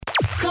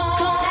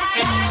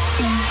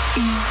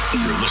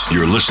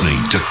You're listening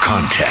to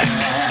Contact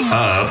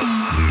Up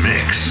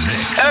Mix.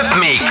 Up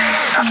Mix.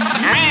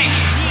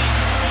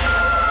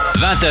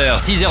 20h,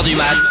 6h du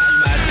mat.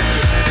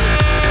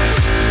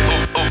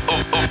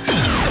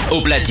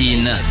 Au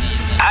platine,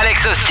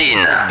 Alex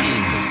Austin.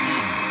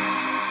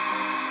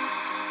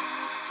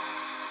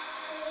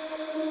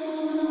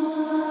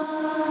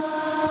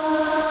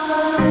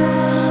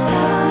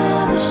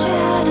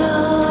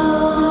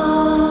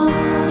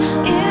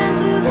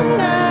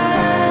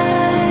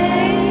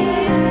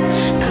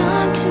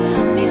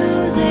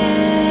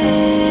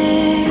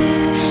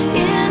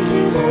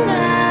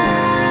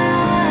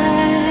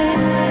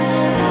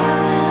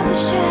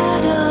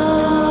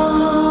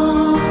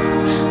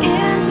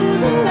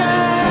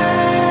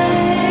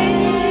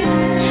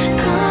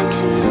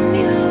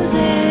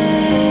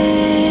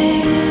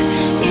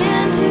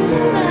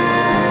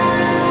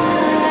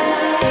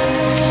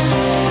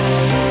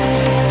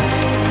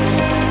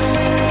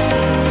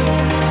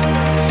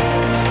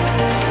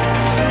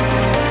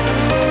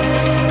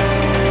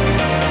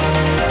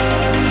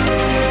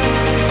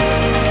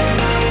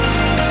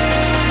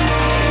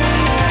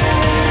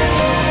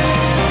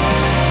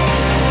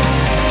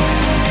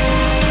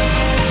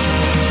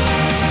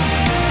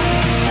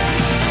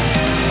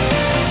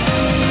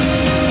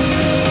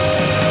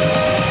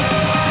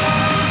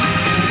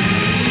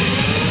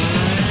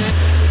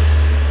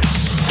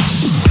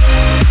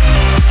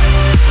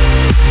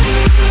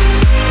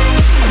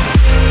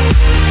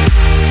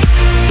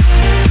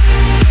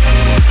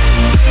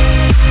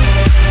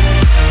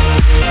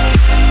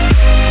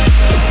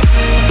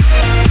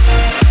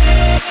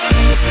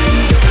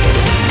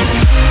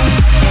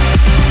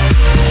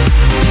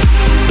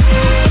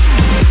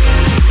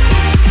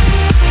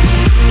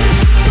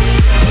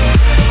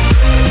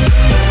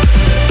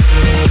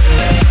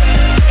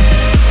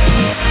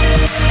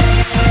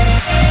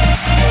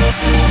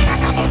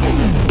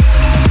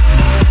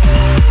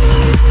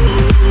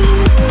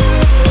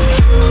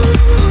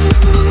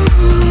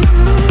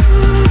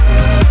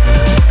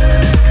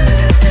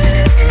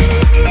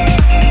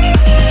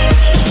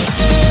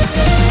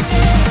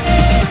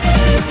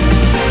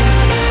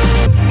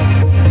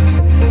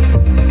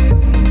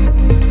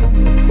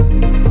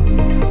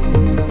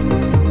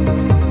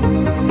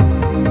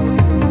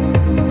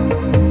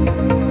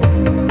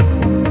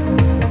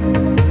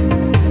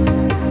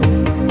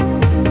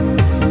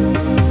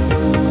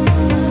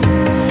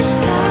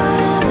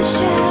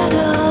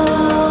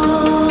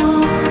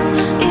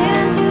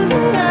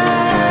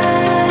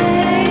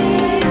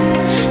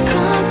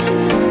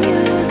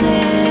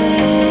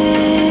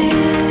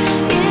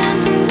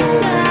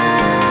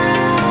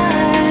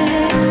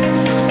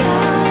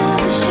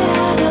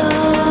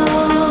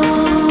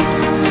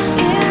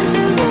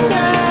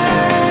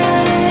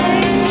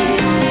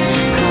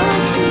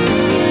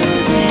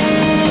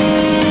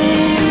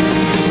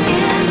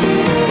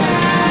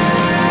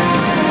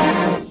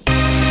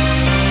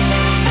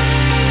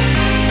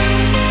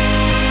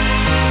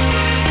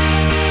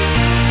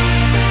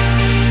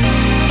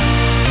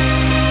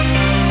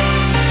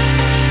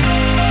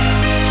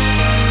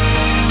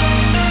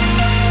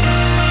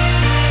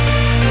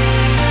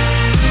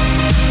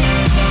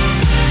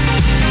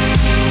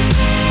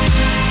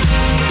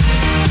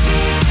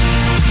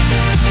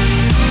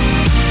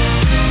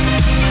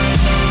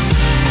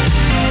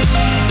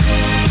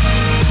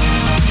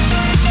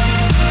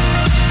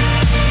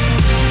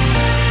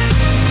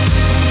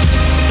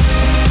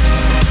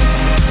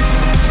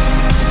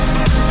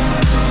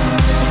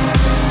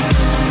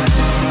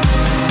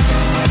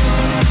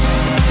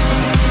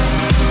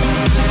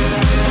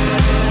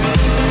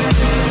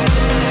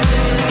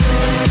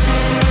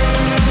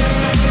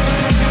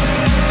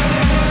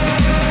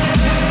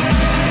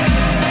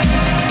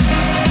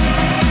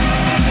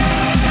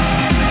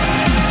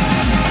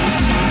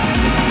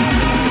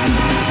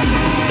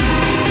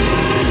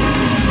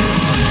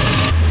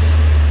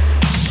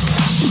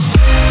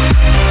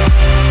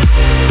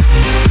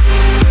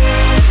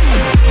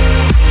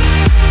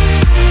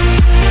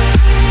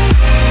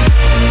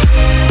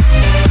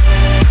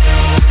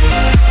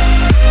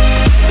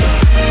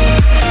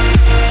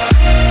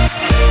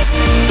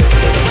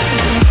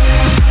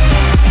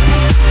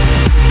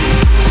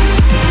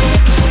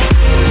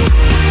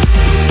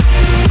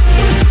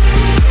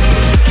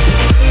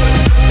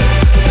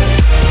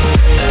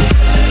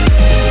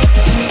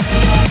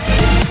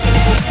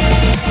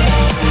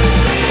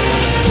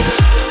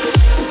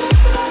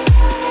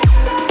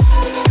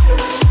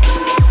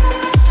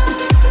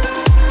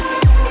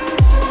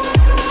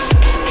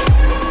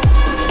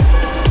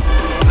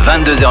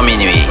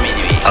 Minuit.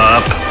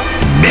 Up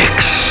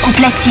Mix. Au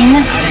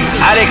platine,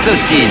 Alex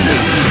Austin.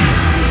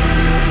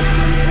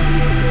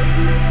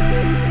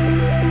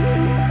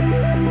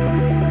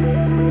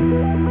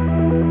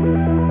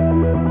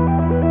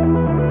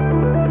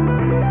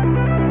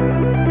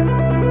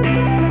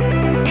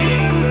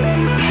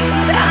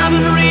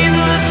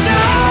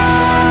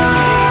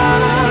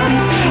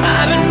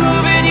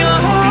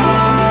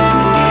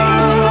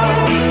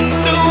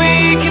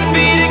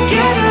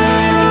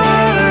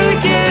 Together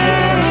again,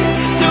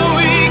 so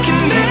we can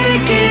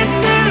make it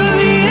to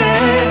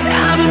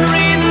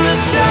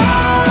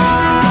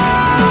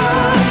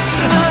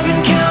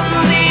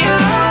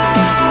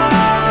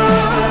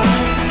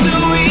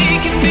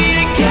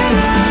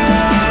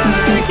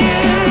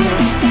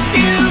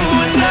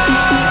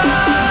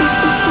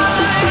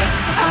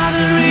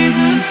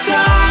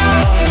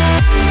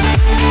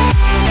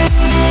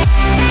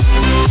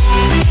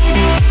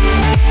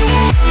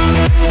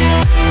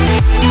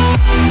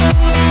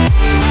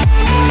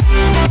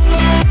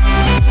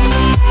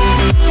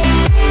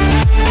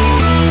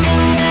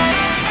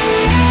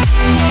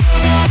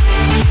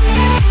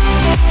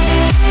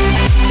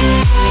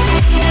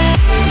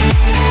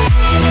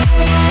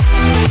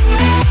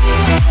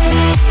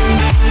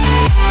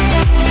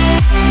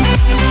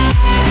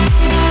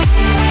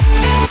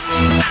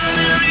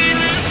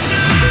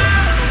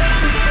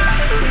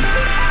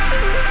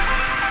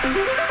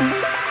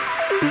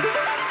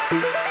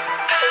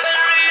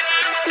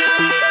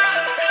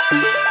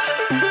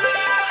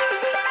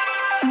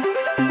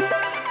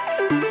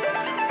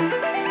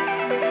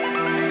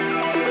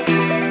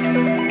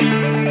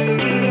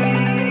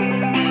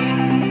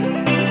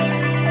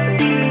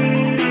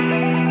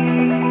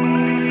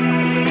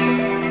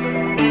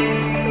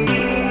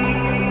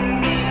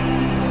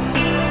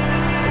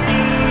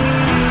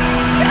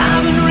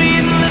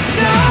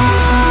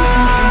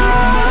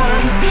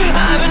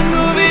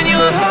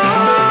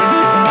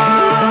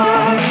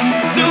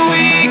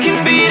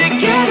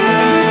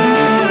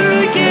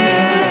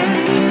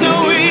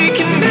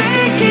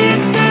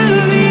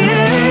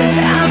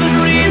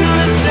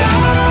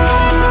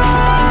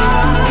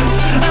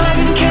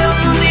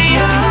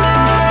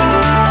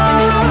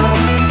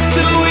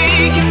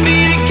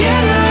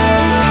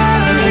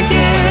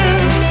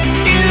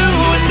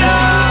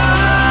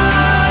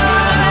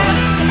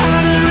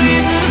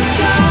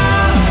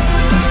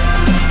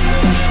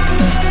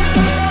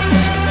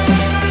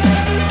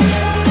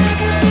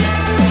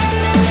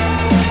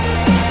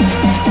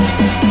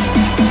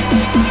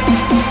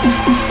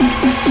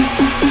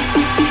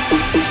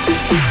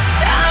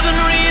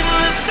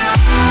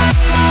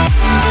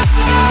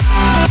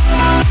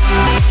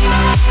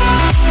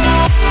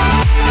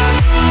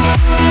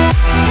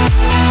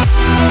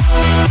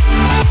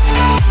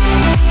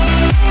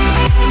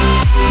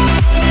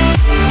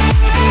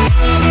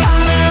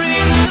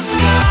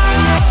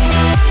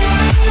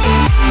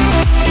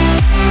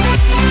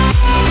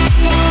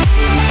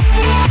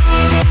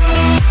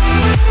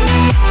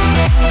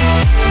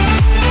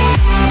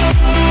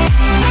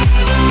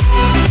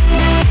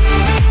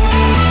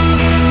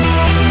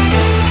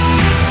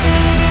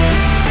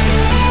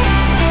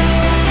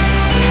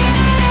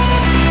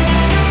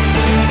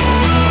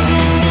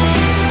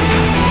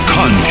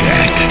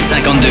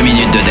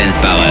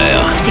par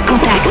heure. C'est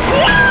Contact.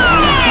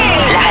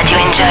 La radio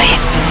Enjoy.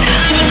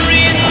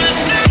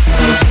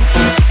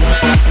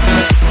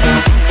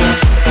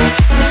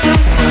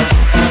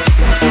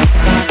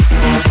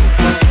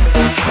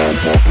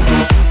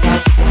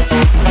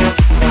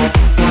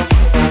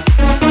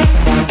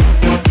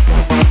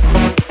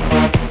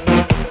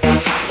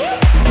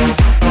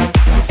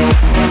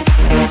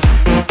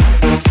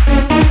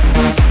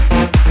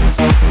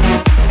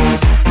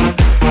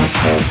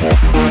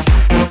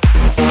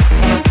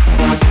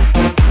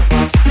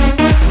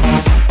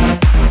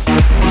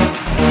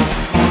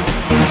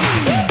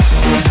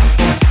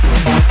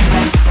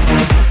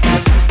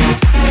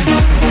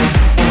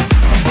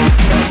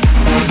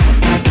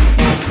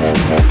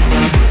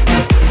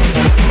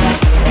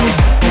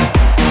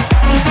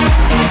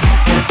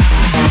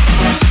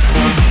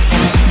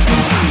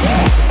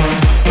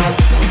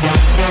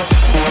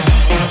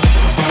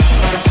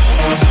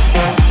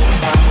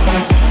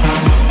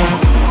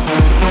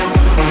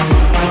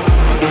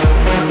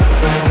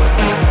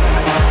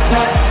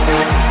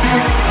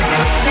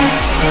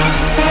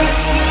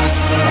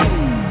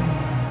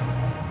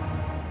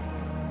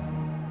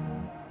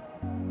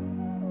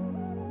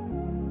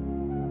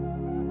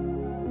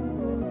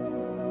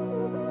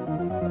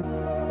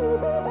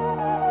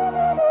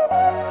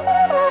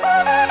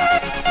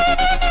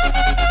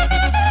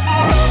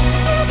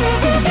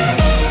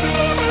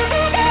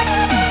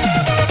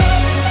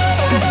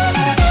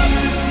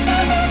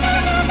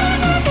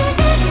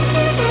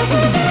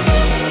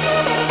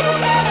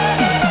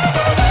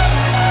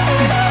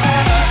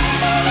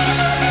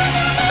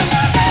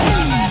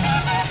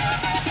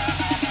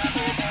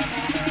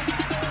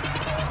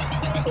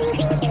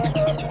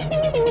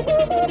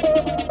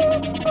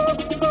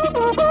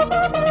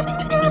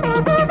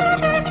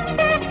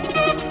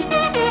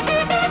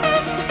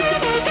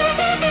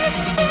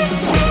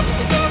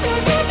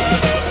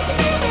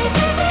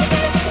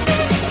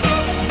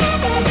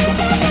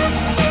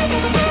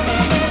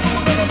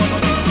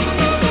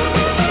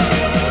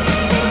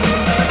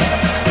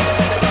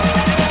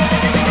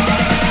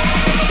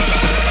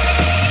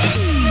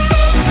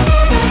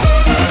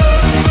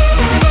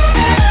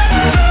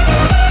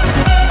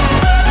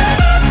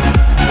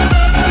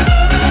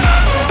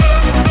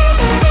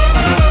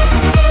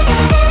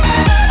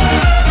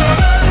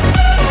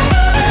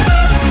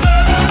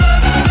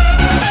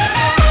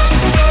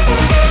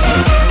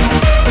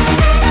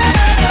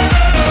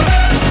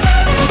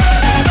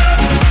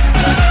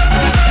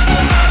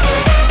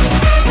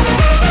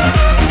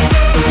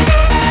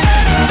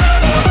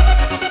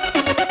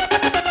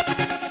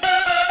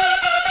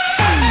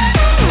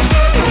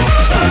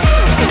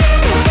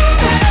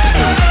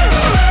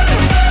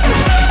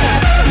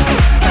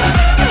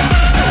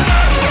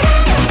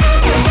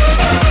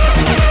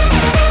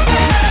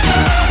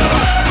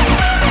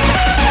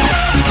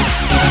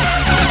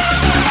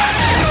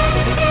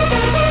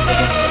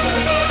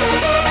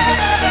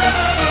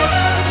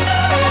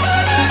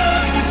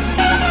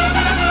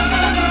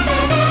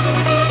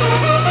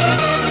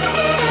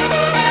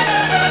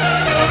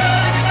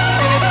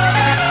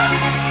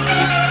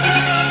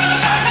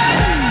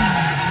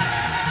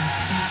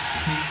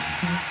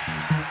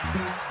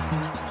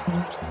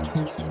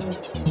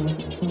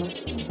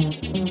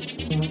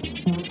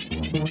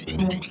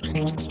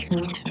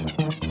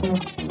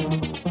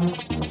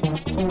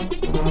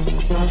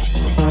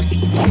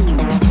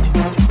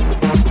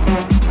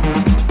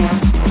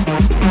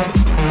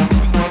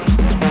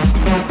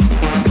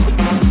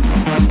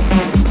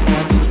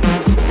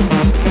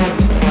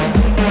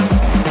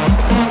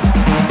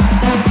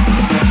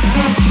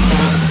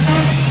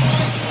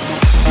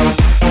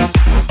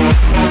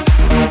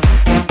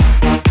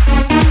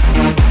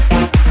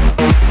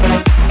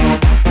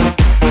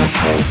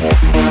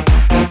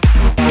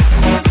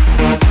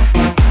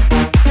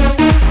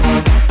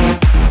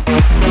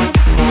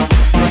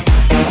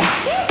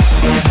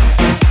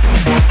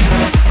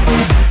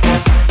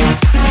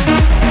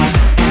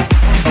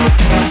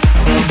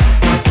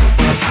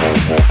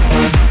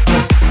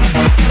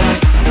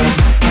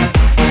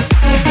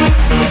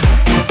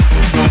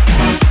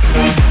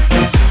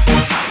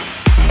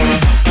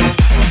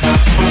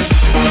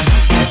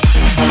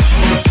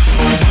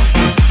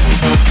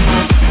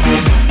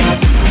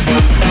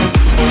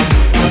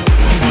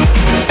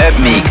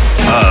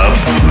 Mix.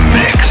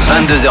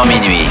 22h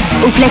minuit.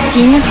 Au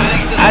platine,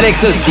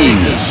 Alex Austin.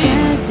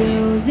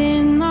 Shadows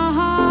in my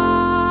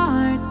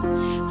heart.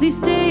 Please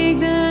take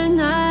the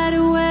night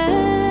away.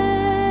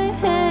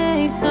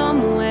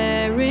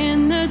 Somewhere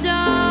in the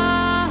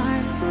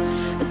dark,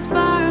 a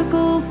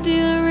sparkle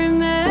still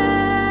remains.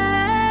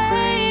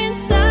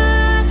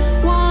 I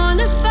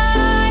wanna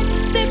fight,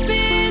 step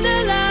in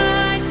the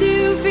light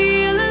to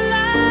feel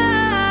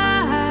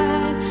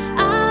alive.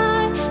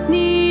 I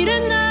need a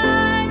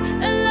night,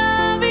 a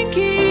loving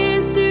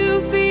kiss to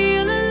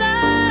feel alive.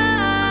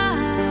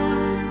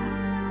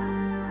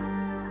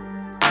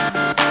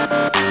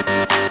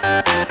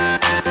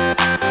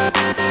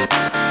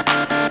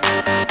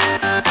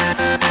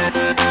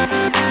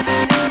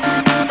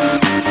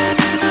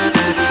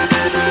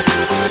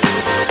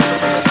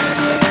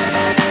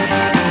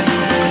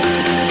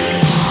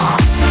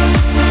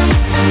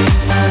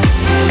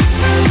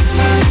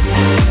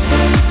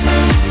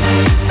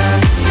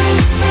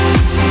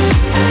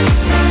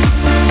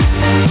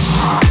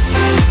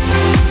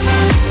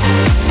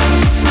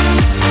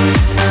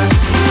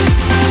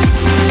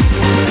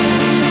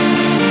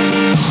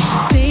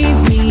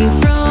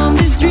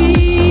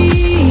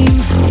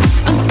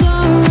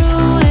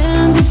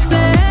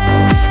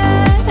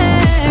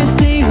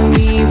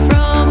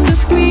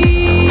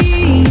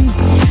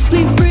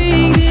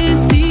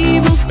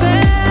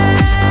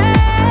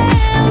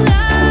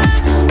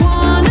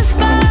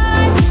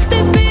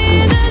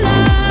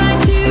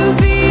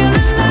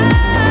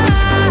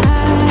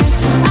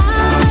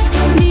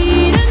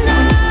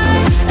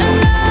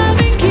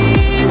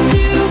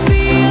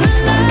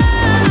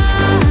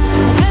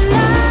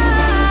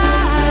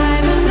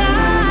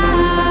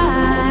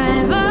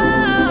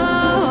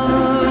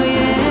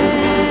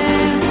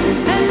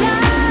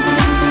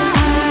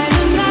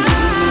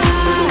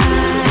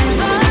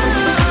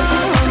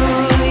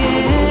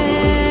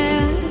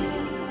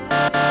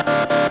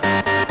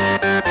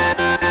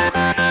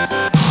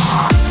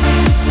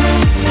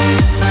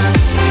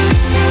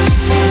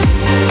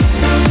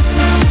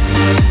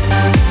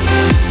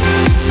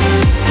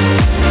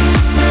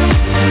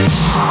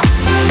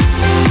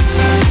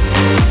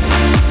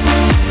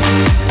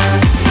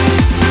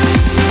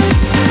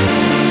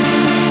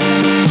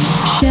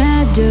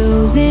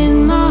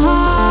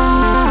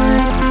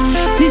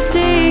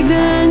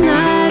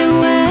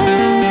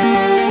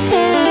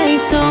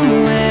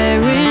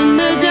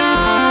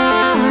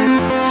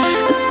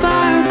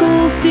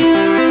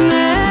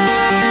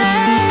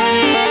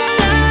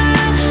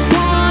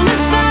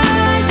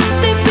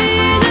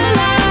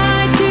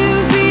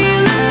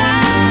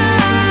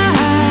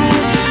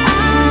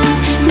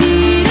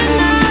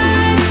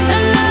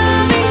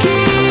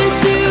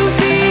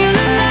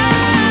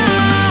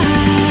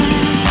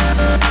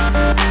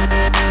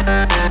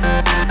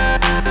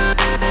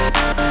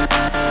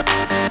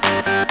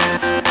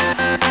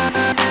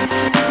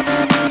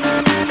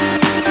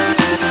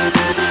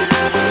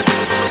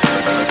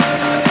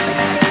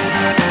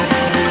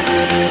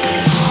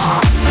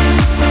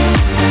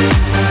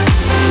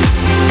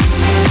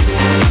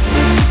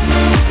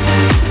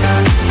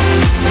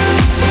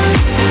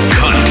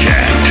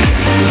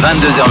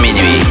 22h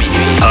minuit.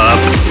 Up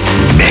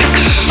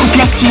Mix. Au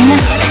platine,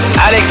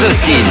 Alex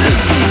Austin.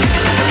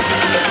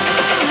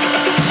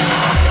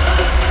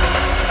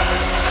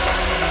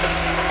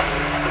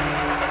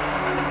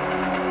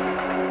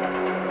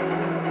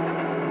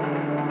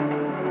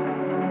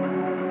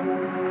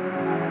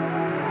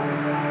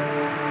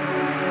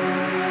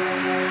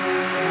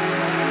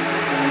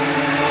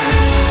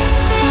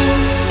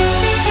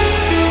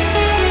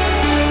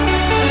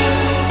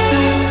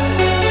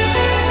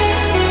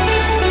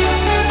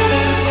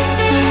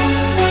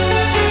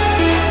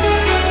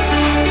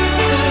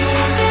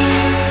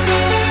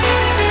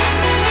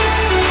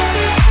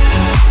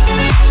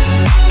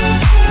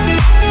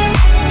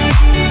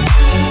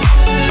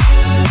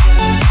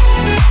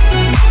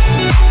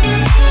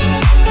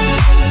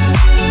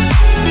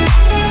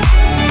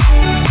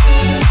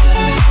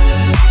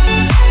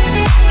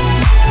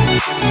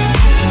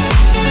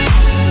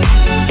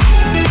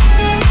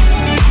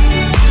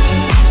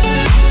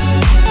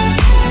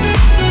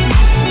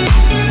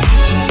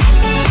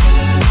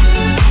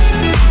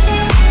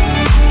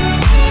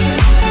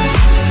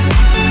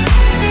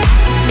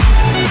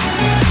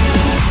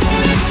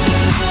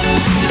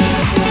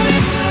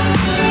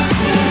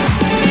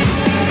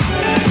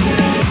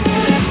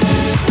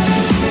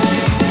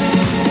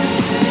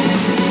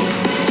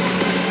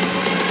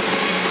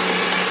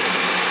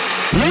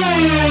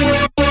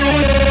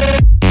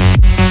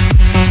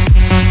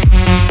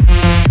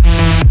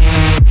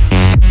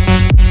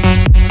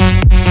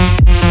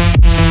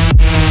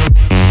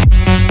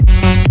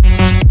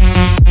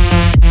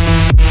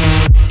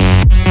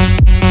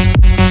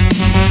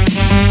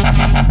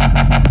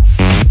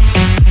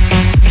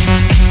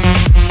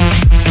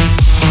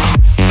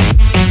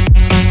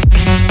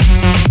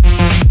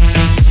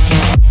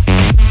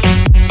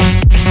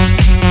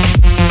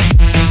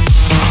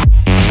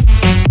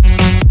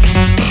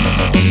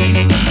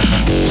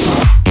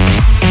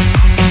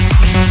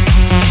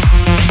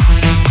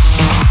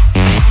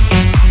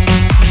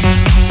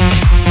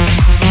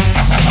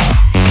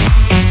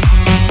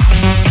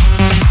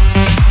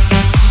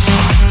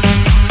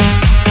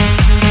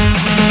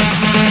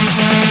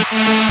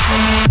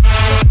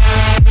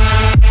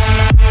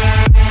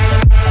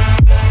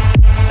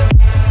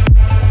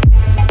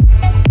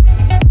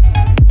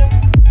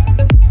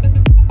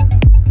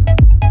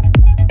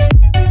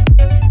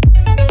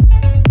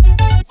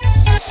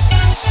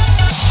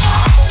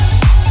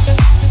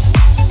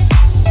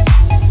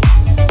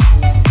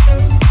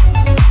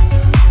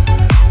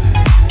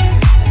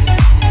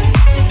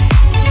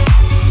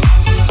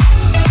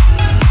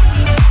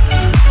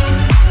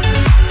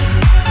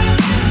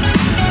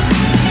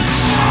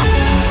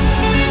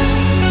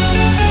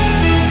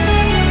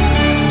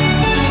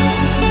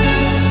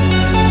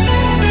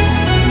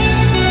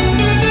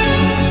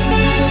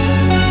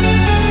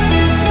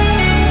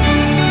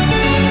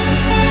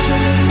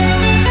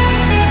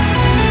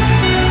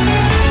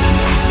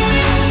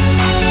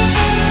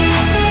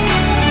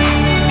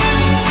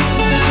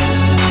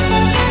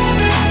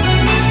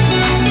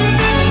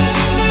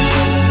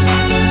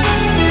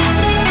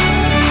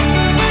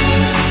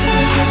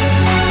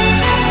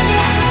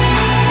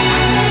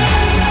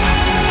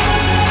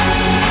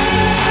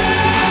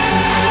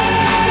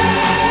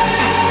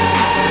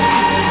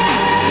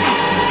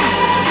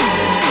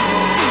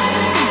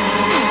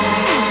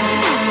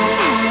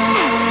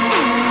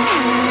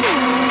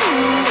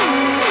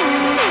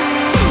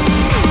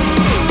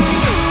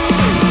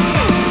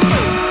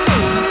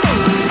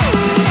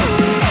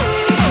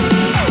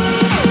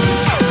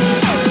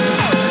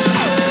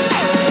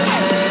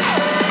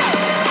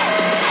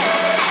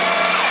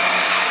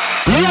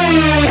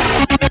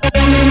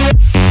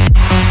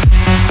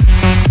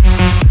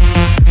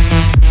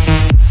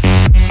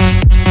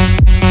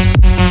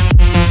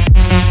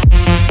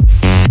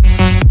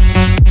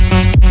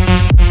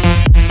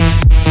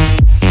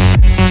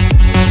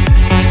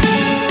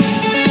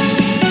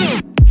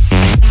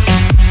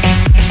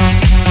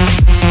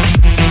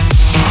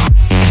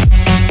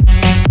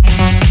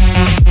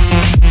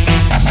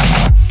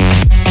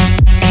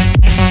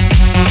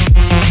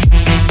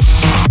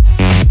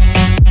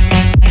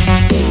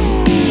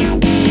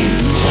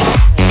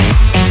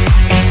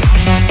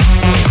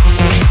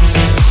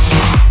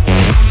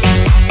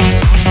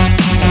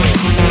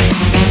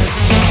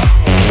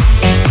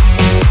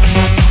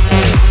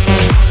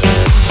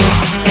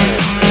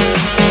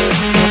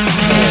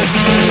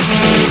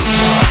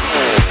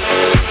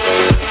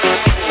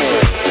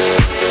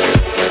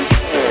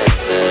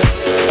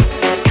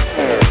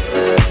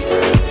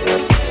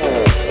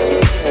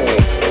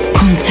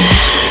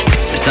 Contact.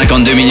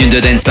 52 minutes de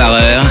dance par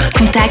heure.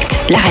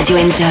 Contact, la radio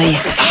Enjoy.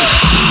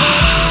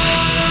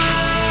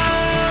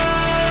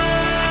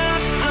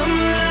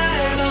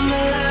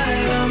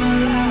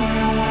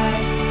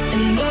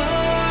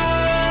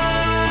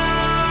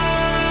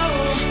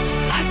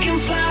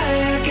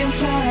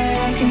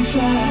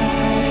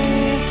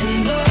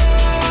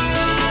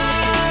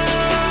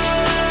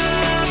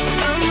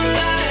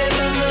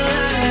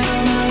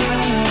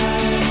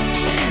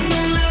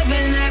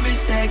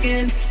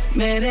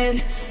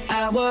 Minute,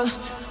 hour,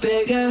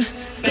 bigger,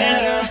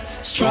 better,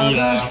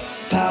 stronger,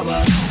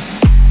 power.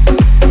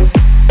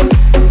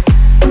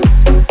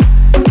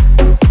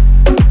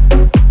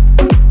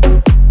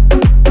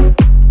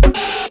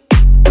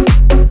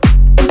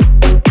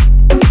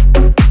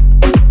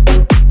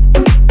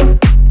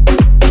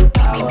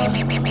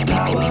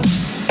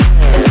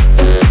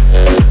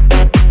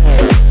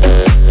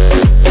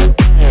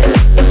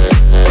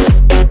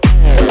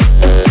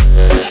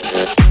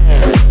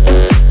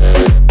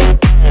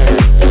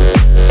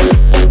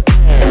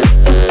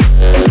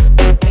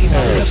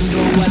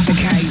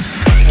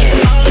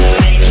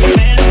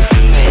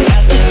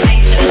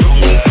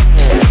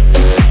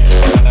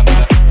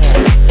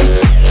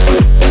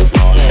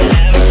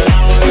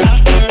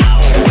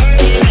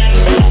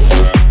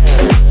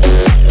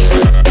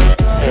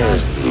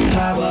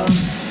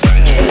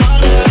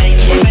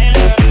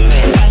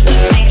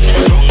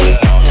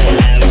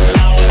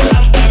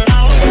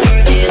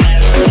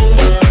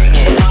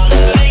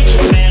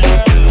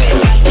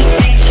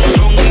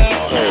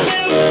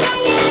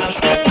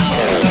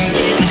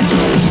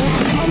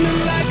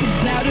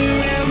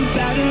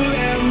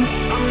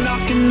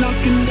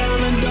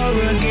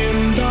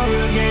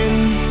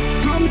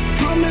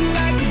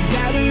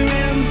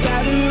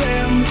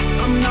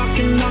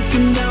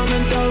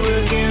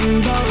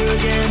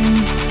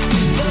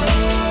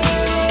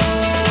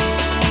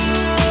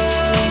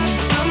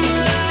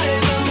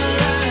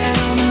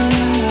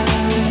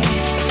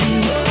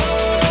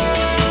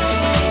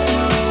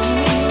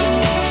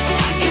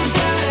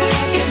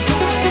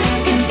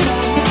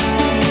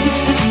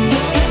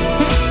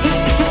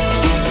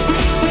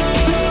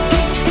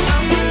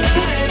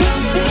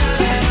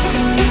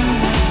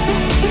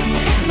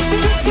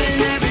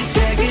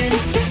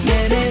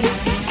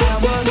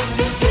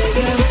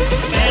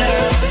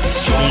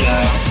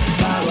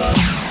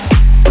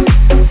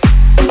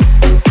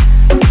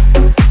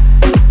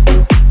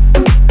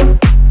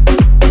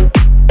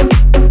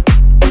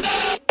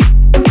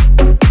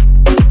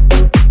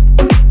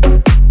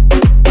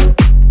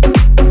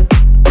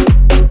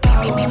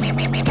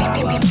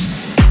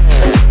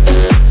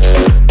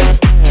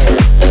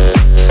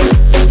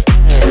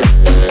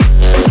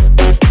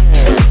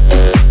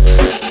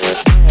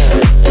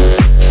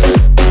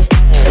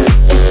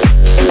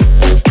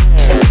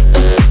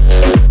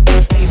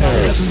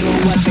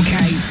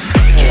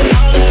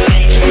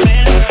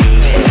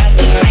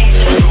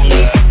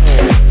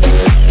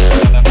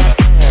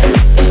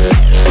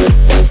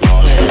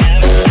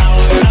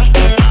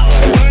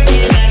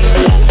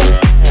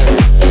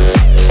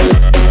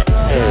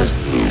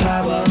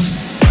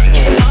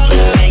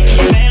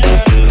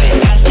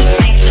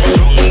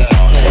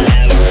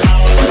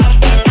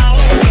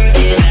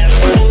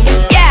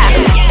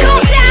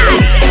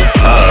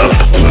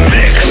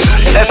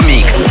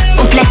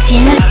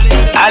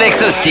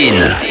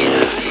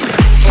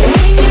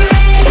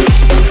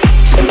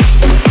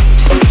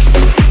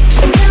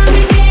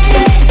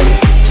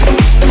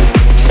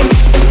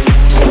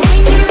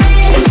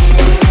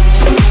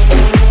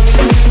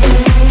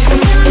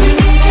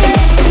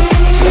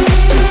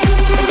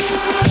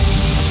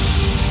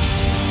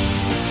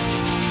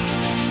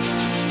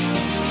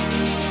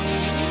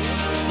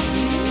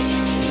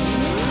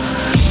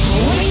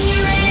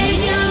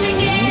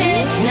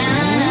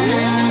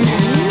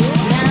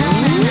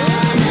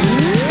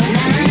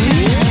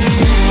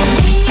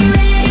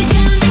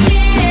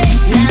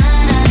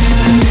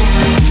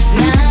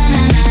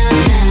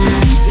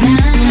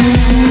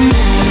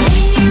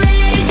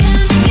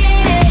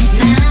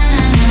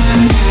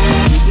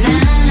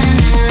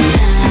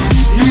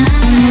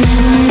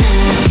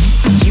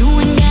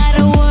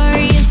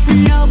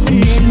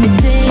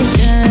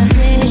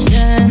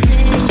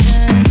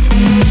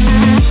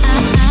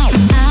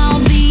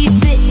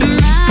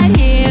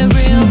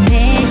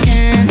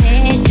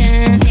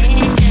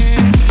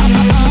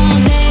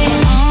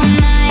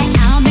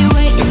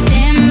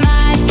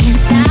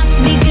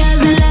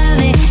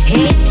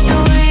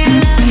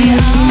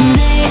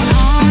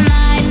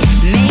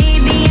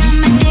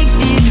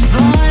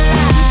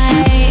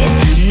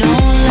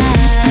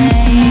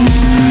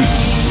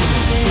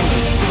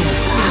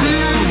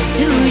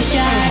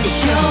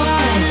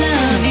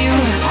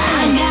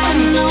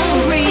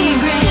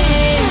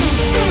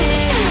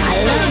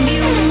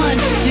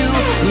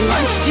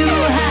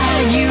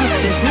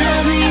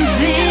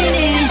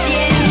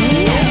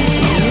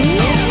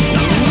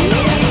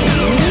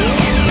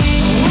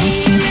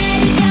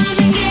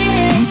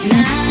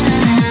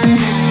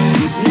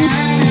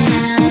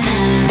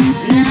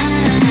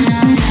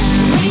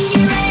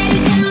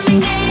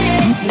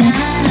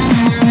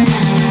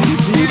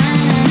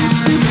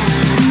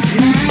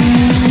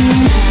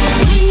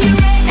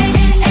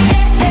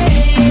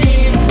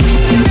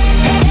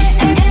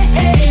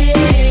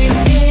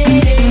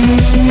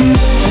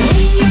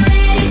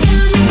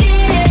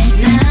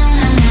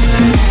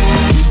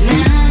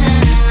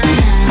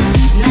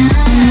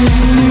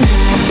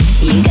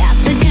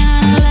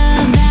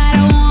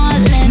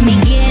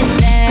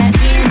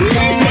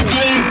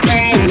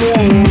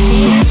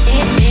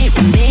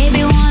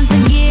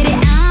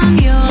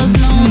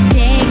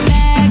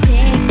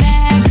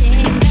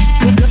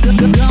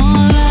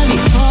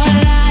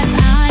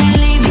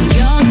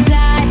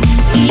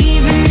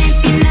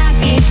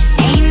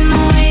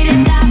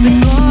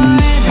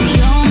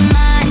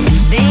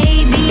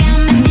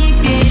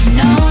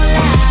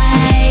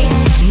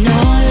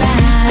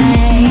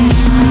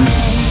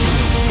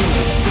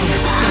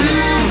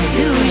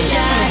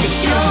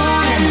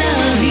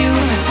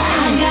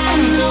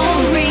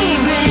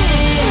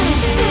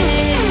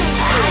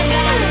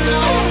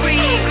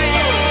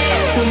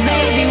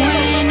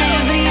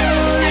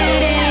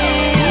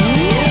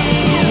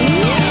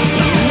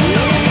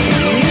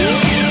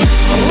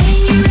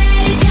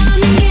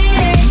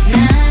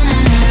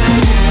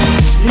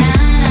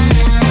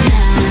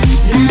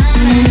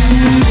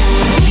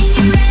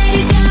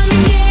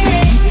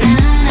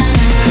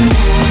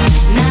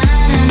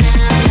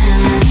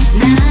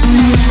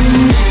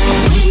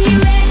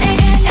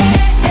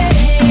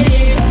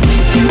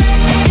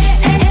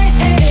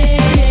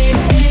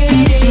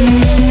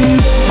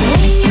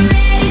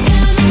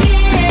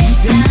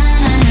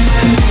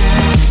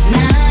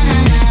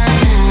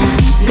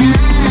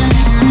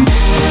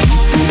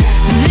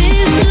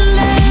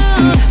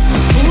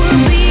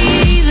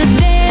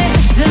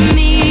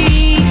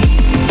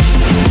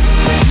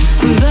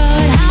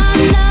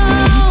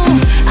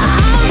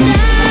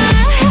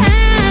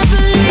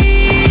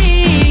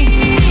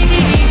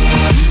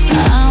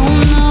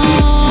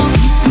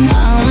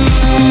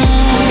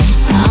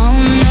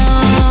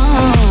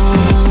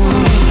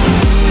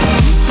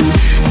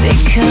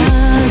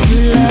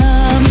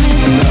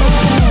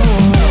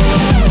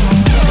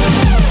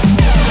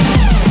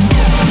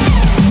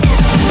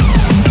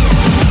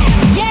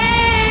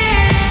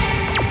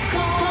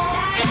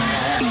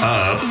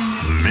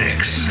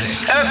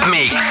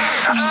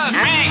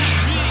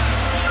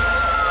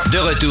 De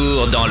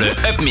retour dans le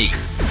Up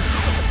Mix.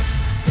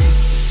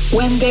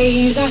 When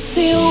days are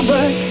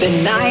silver, the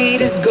night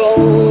is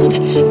gold.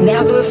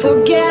 Never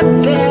forget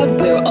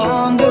that we're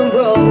on the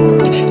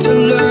road to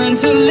learn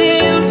to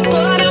live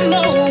for the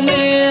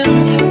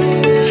moment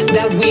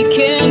that we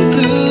can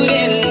put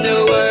in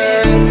the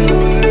words.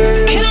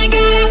 And I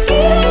got a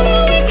feeling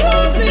that we're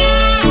close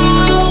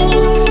now.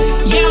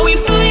 Yeah, we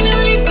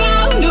finally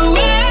found a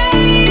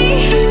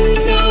way.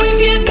 So if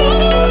you don't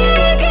know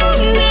where to go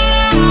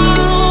now,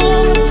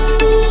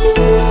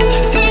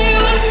 to you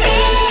I say,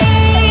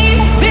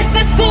 this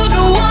is for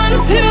the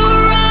ones who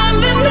run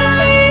the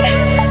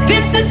night.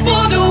 This is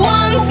for the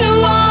ones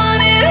who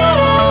want it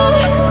all.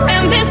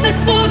 And this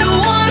is for the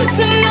ones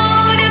who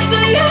know that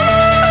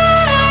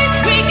tonight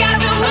we got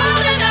the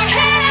world in our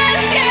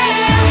hands, yeah.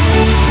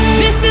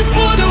 This is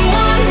for the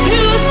ones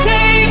who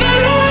save a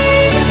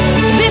life.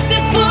 This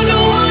is for the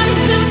ones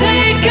who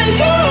take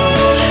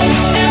control.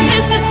 And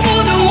this is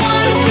for the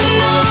ones who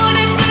know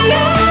that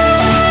tonight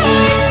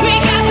we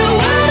got the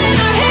world in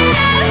our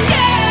hands,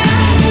 yeah.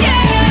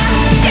 Yeah,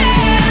 yeah,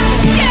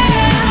 yeah,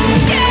 yeah,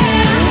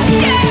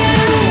 yeah,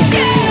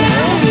 yeah,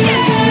 yeah.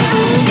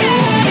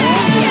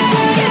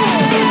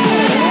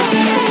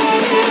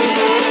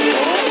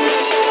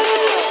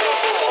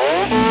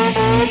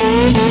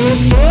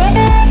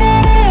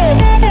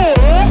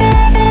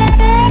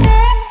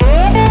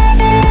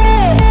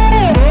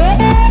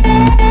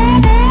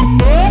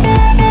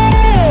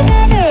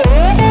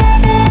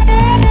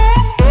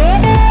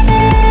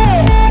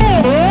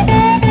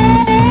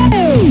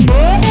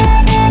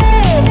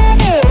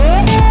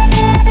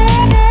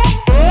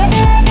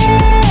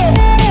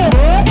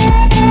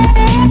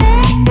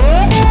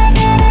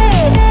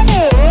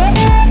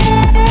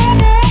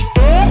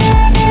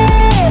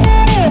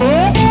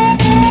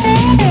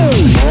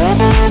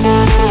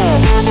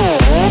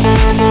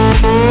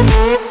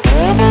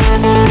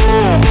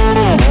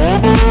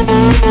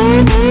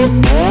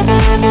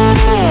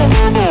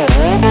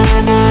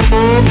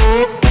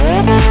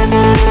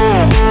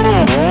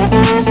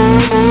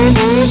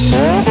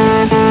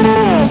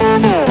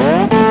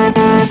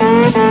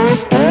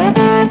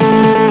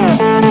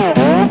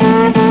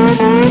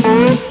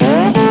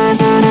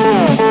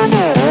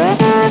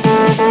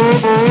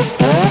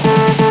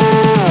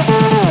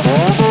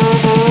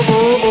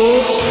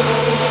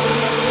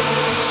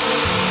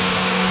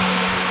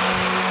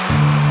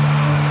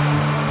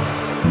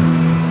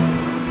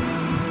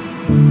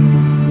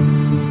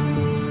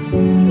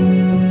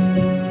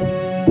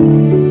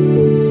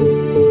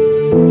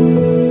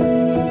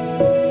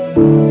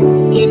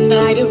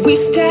 United we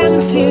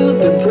stand till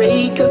the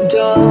break of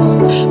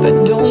dawn,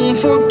 but don't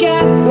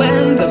forget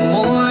when the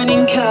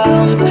morning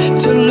comes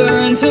to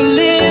learn to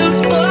live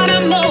for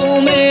the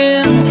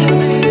moment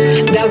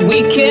that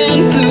we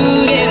can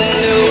put in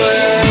the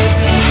words.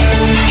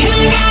 And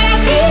I got a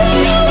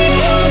feeling that we're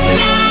close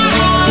now.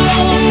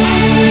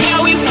 Yeah,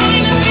 we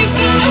finally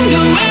found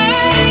a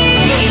way.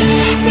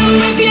 So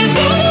if you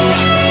don't know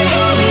where to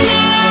go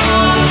now,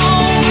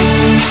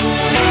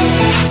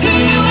 to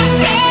you I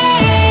say,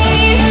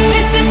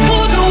 this is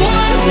for the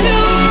ones who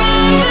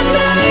run the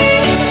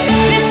night.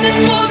 This is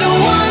for the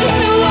ones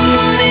who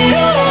want it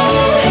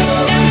all.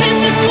 And this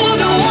is for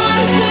the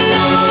ones who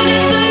know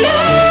that tonight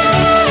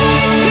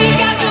we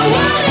got the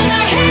world in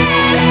our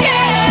hands,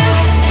 yeah.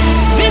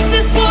 This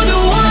is for the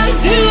ones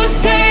who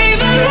save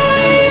a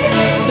life.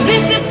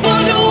 This is for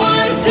the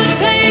ones who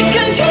take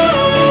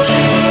control.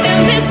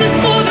 And this is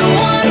for the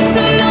ones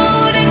who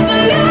know that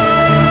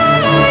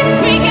tonight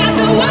we got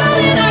the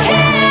world in our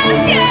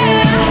hands, yeah.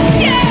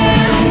 Yeah,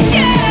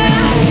 yeah,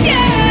 yeah,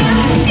 yeah,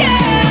 yeah,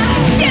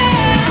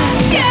 yeah,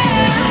 yeah,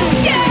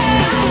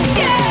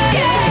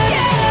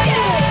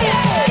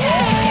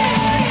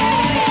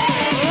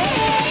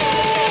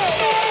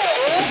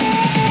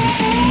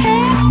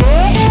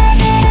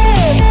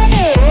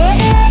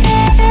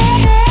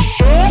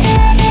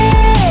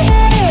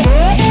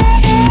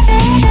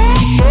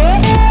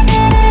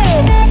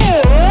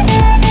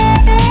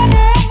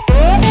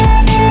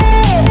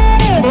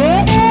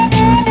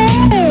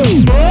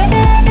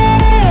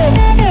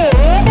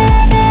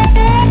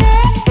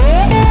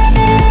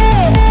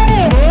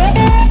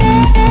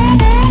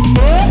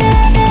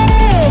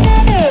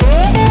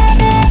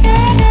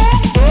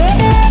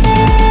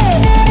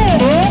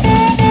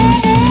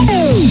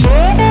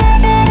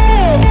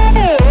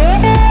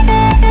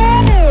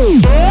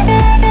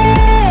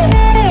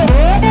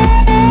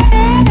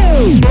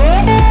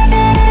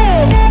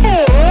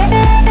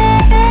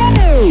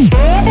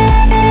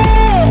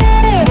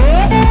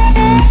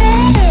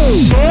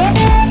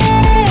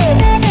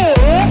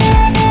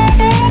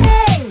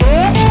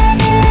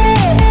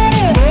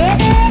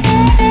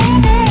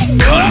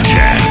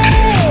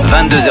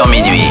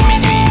 Minuit.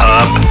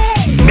 Up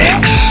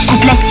Mix. Au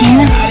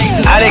platine,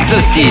 Alex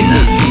Austin.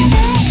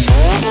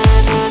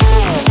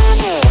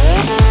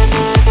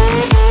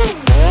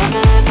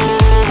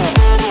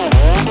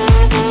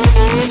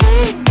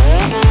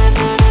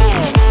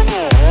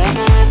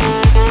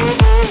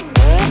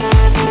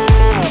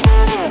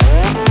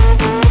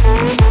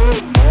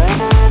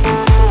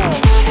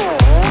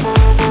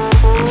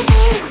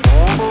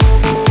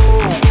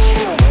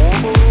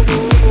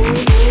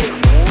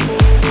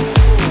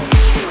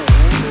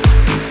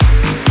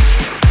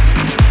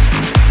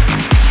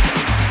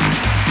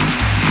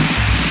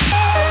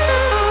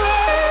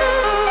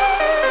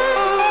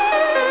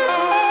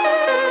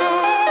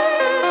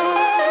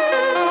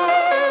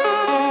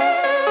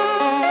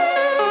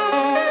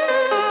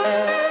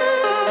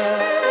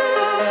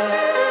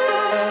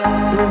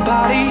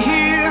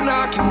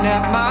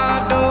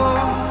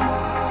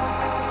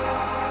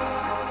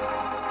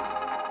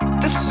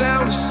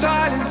 sound of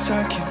silence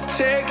I can't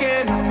take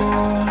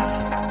anymore.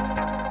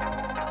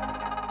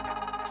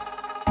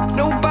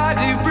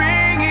 Nobody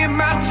ringing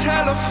my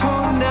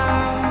telephone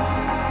now.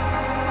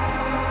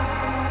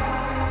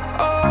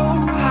 Oh,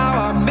 how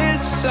I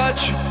miss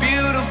such a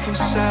beautiful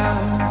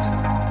sound.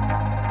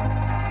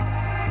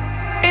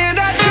 And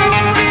I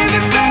don't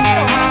even know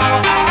how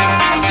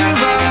I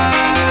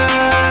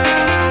survive.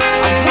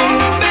 I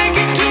won't make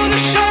it to the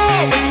show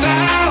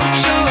without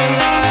your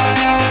light.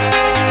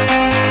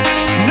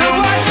 No,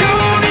 I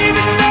don't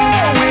even know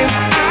if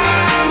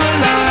I'm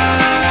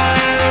alive.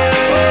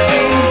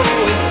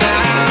 Oh,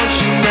 without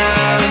you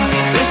now,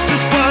 this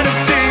is what it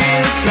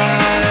feels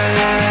like.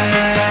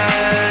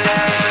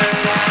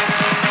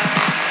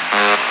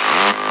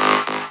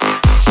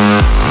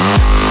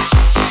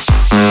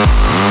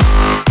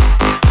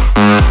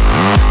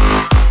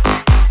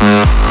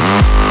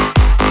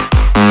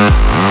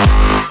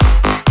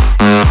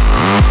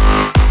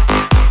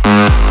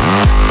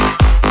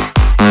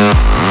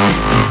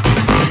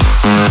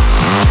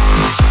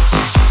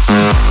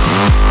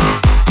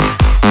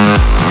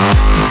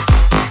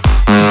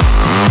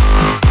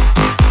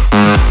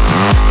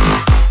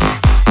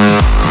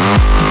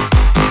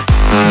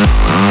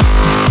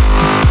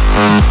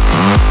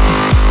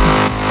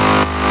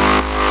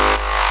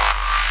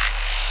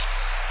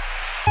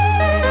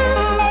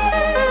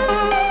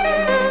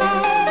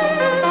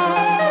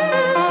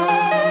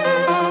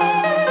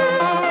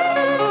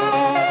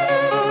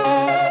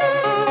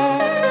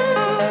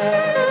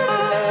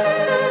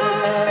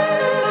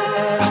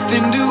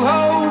 Nothing to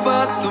hold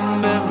but the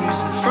memories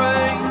and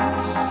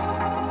frames.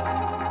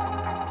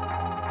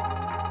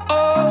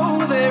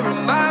 Oh, they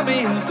remind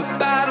me of the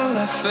battle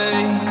I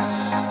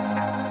faced.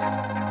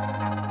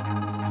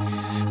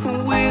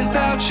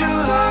 Without your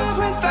love,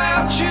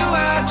 without you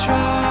I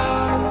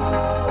drown.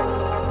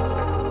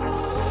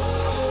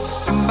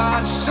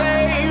 Somebody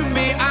save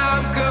me,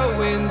 I'm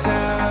going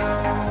down.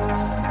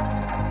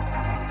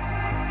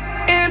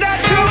 And I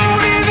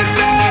don't even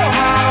know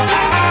how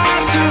I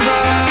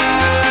survive.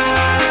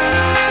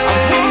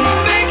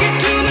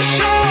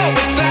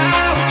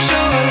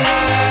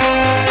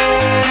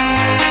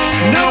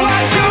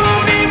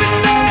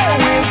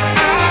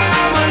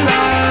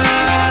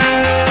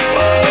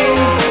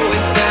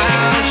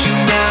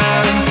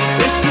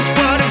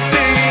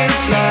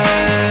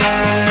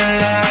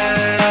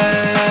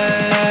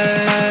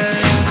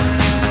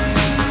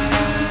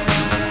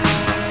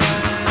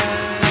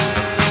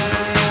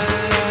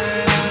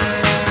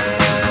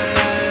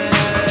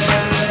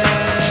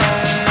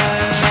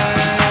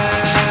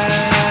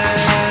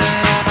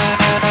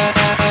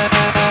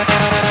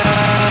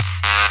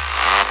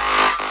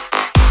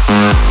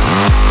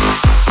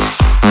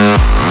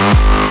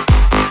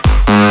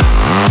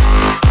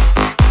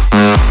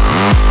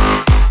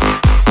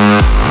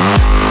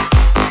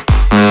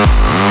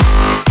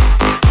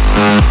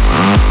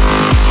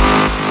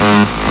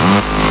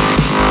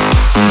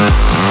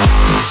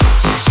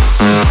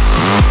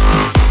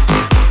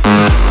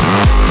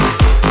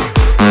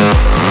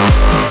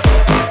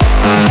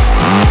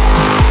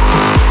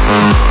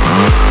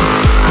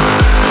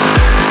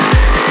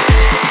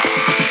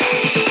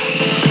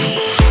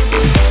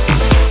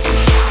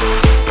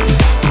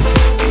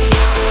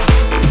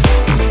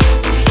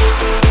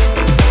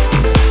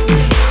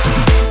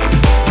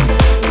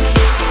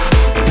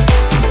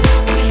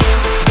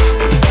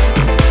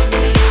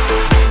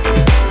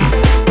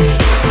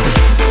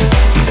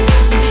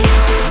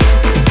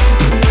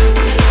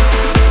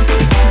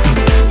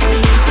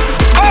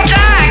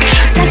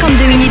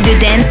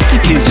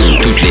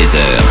 Toutes les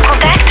heures.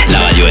 Contact. La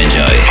radio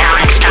Enjoy.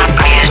 Non-stop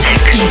music.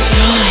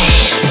 Enjoy.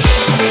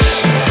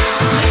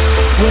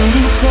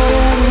 Waiting for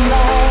the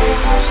light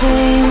to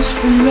change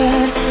from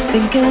red.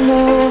 Thinking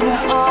over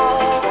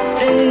all the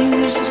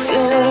things you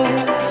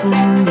said to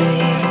me.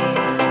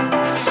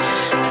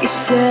 You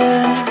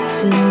said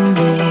to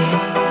me.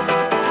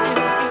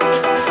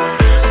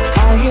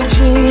 All your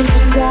dreams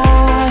are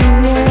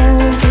dying in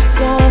the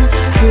sun.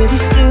 Pretty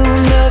soon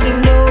there'll be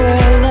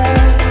nowhere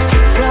left to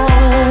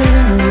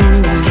run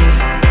away.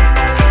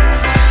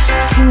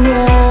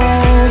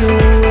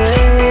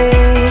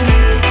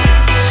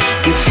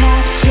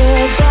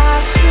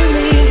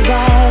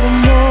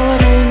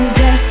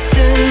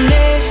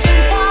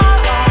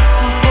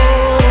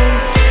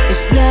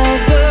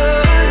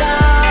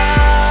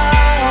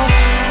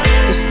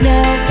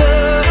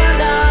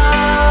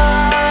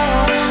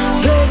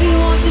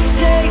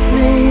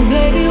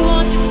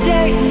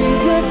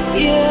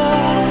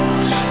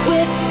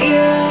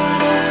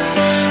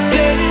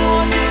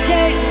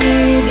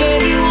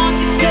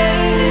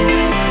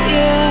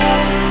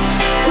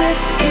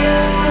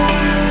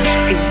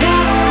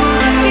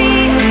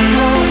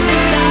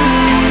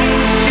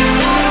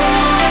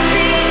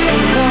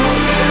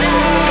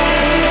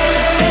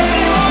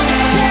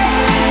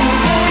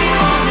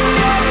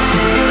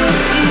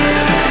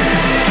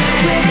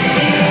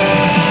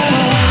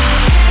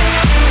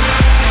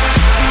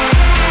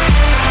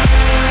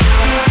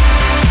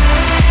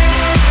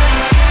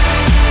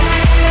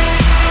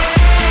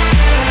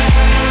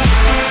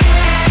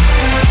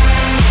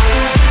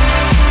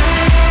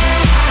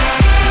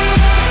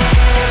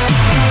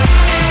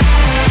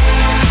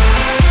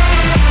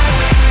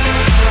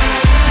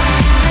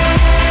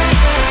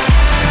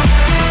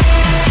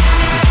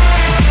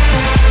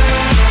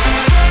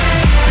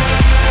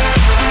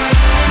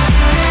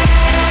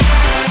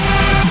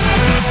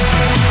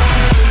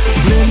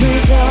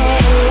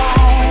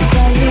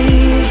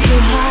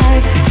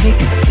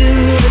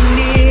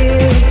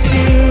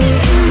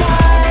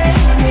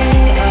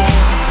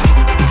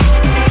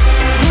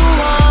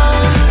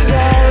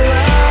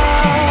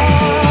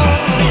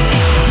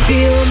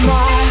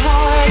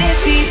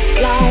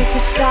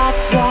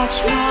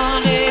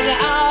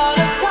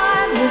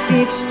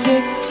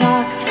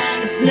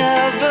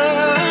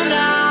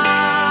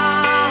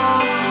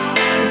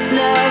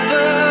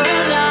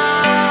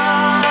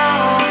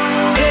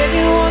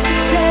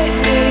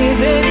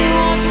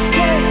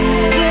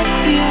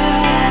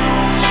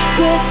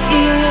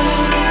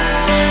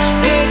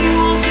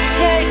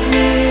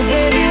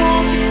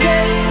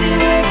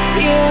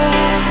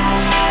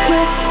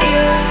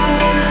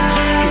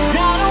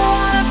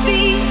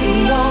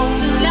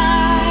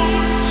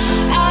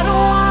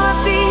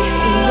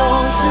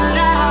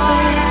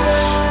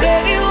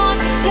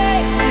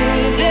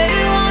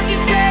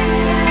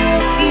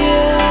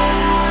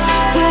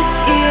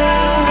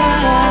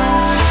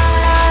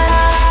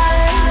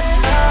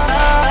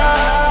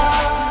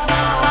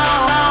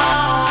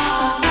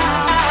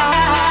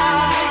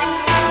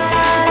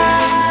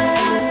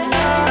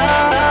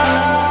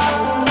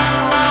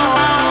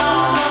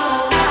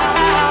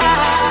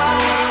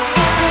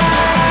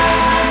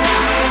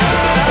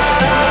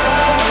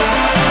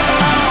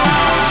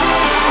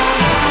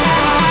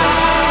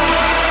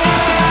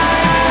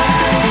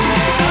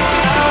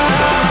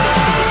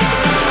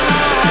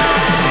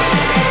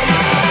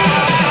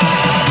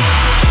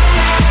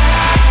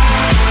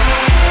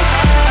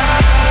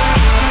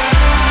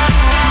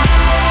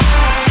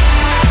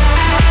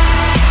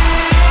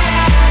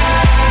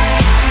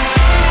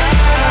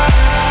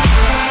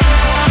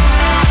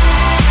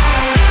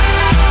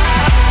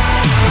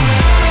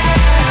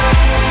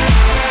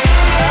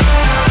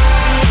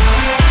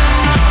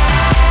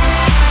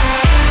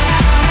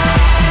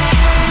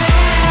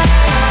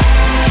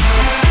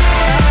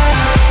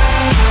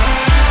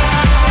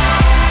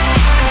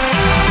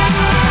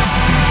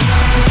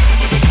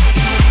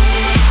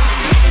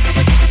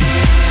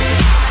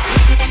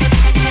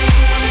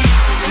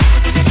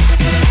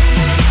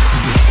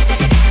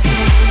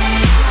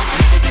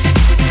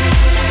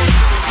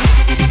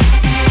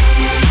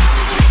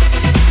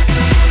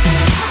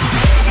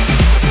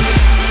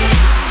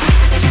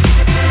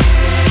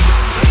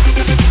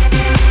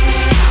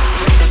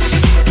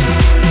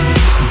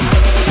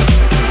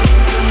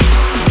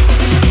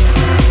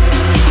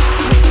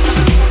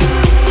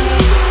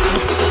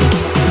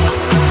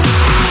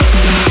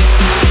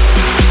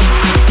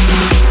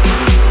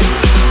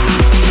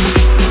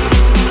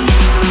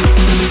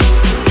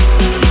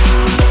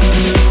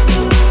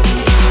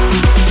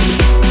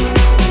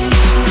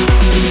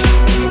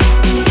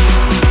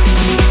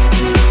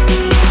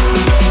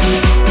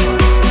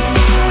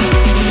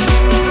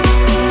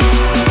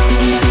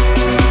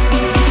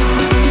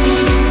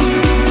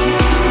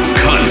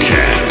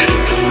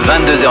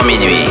 22h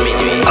minuit.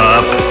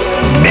 Up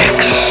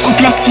Mix. Au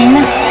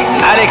platine,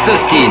 Alex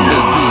Austin.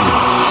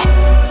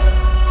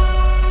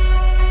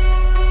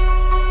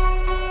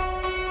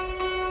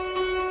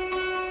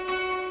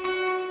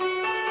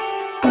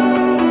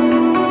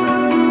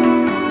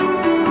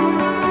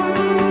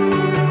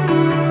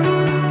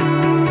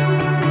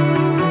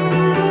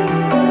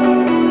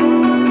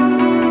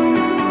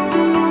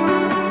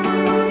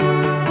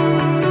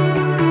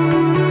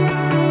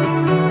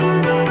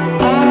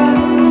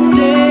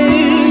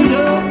 Stayed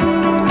up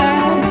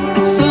at the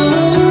sun,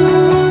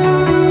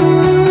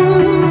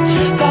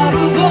 thought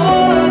of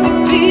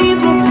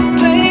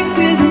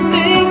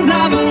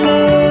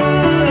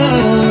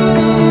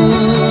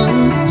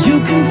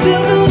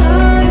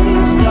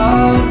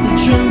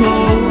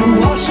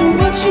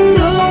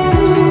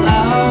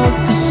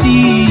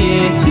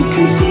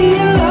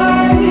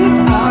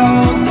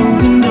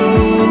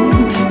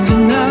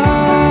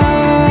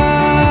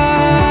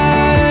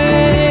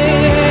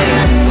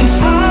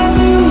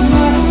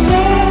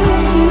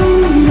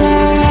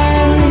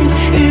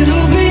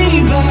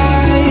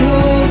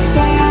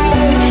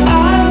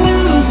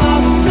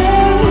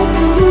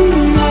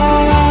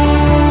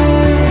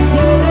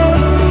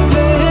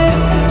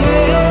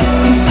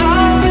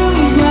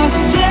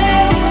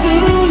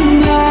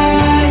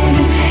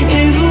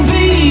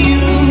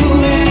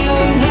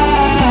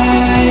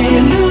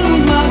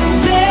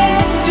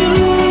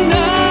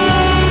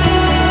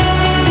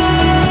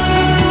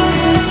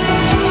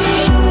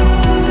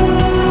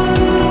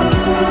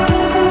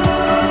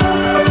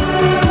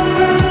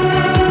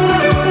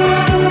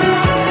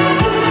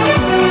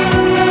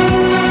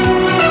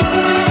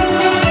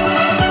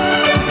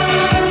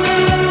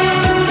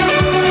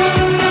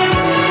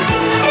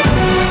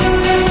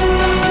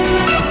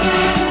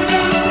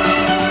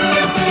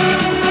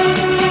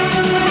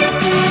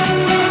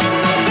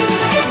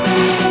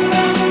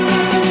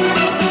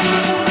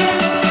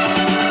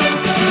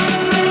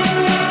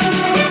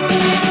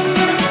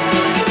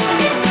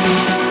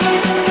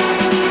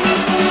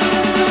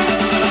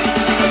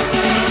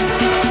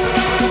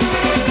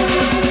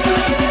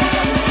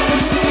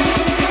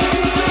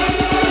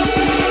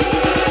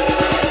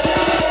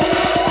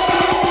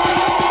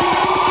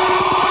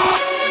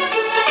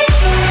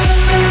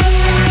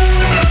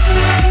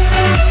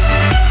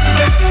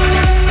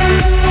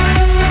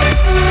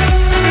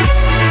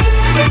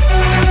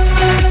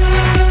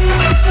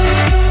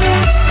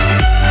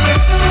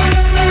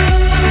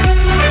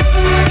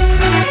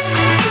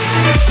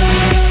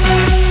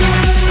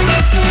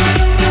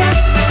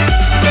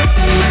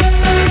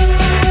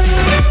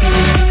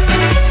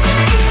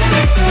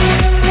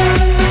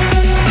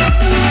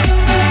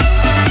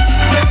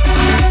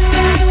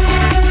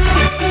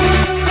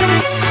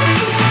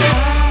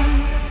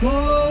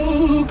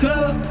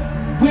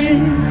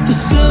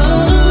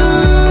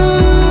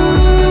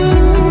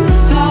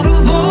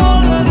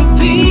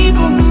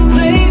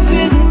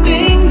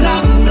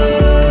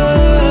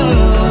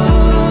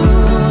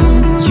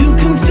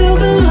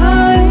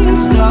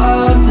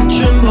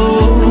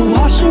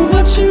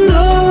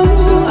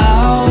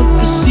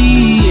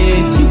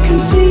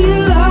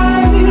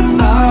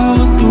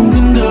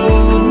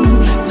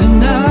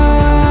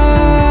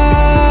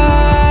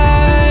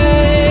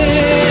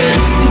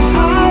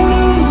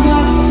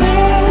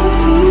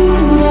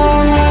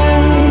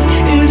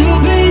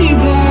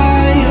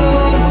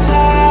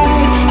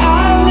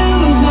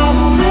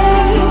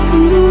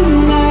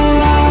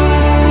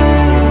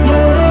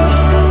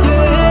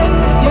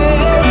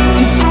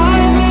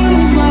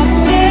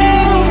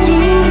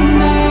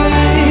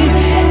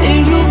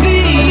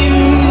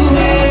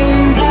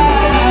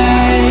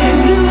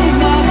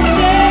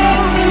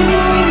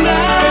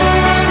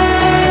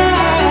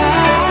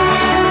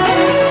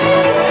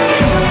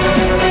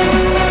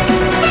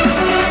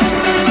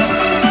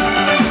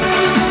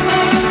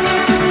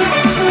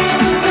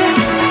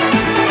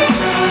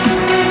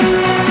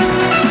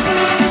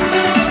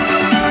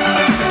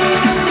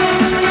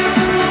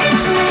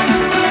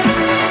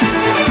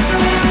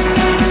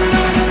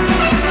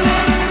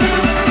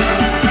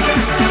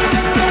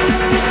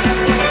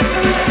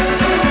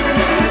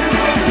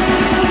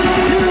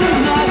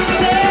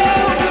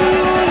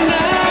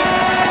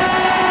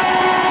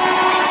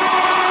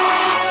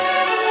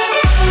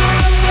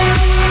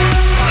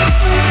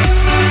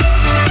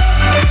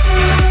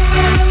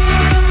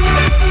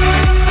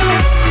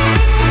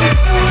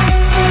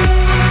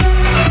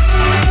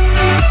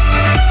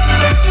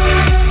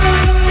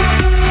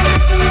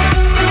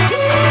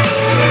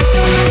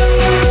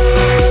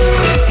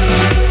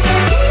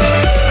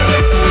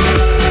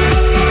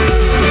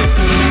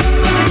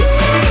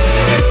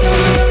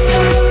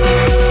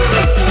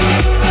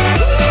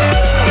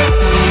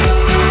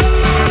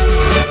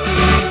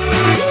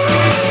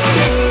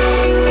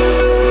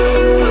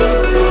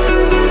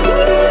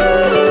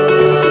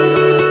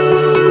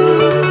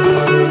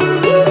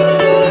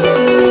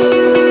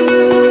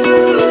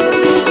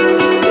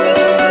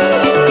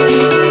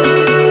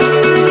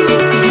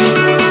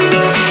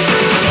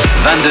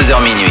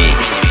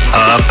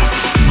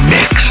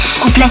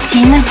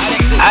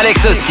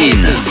Alex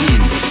Austin.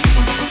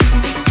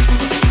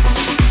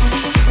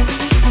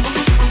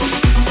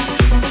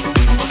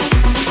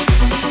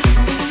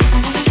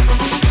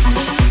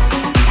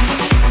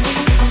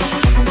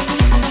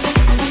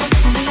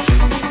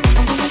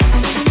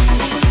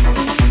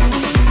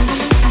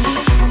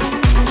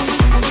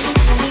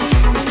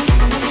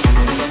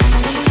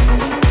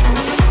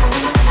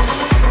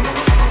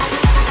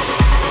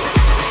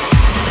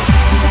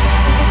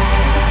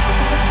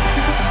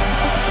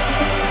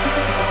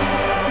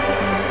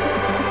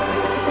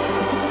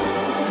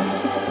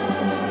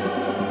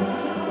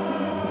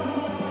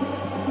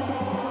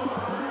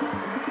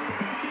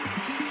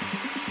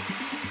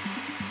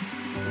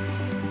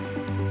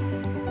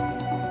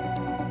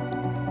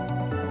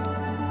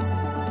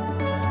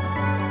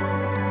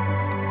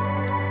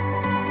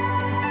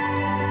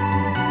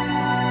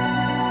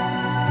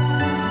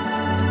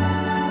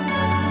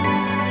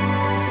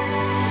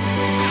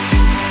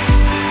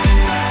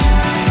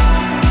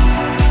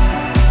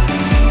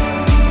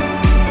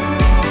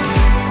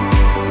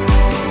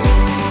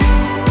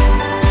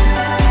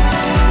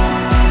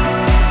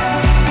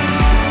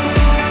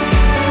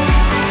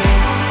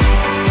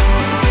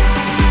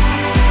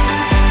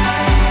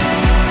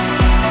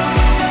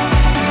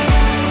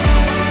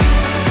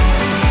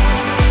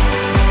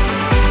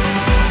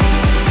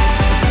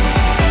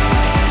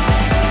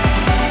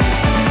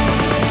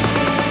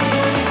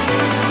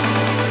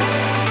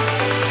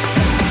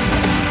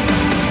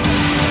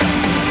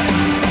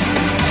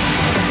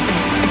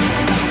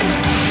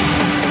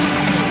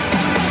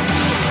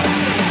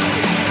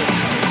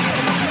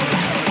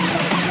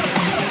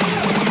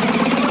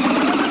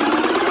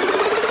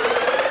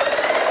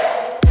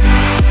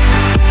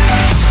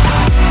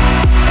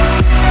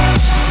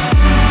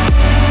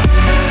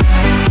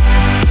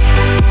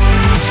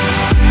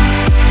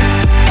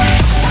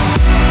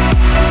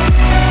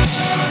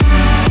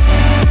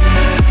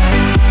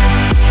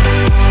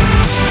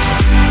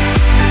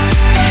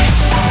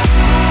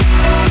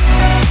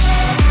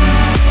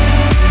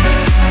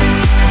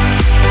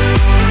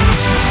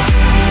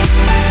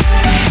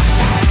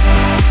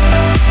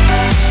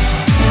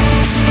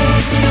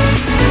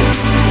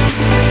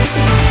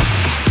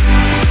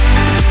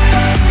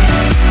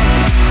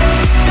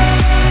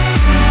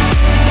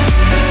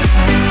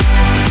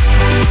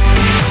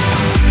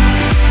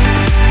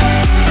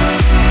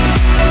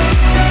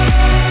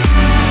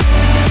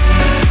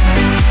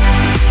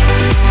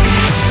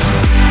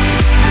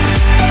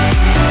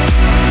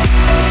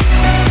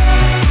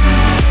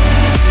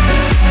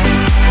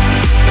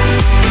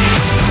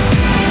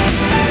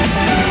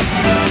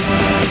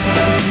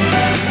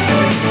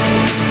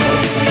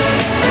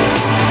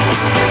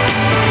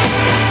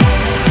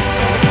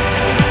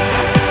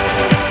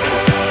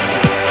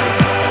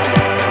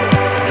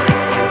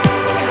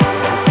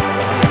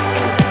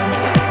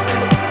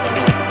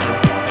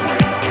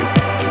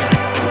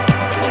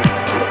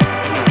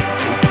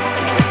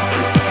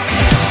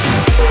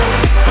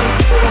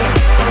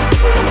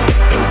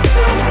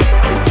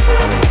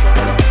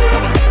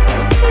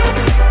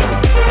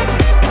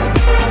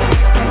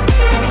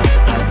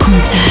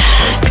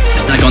 Contact.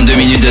 52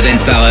 minutes de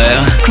dance par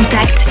heure.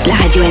 Contact, la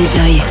radio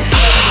Enjoy.